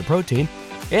 11 grams of protein,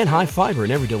 and high fiber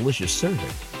in every delicious serving.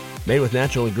 Made with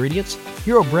natural ingredients,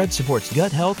 Hero Bread supports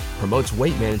gut health, promotes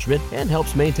weight management, and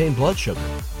helps maintain blood sugar.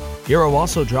 Hero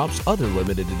also drops other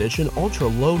limited edition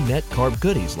ultra-low net carb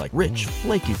goodies like rich,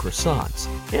 flaky croissants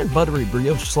and buttery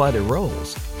brioche slider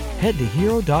rolls. Head to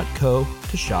hero.co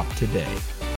to shop today.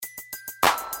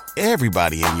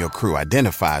 Everybody in your crew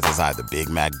identifies as either Big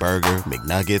Mac Burger,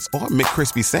 McNuggets, or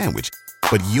McCrispy Sandwich.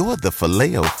 But you're the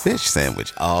Filet-O-Fish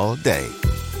Sandwich all day.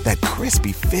 That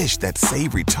crispy fish, that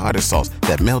savory tartar sauce,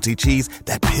 that melty cheese,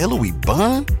 that pillowy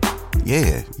bun.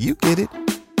 Yeah, you get it.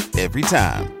 Every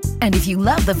time. And if you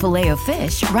love the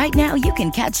Filet-O-Fish, right now you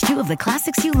can catch 2 of the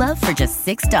classics you love for just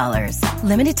 $6.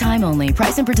 Limited time only.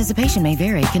 Price and participation may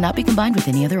vary. Cannot be combined with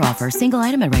any other offer. Single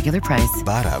item at regular price.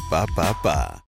 Ba-da-ba-ba-ba.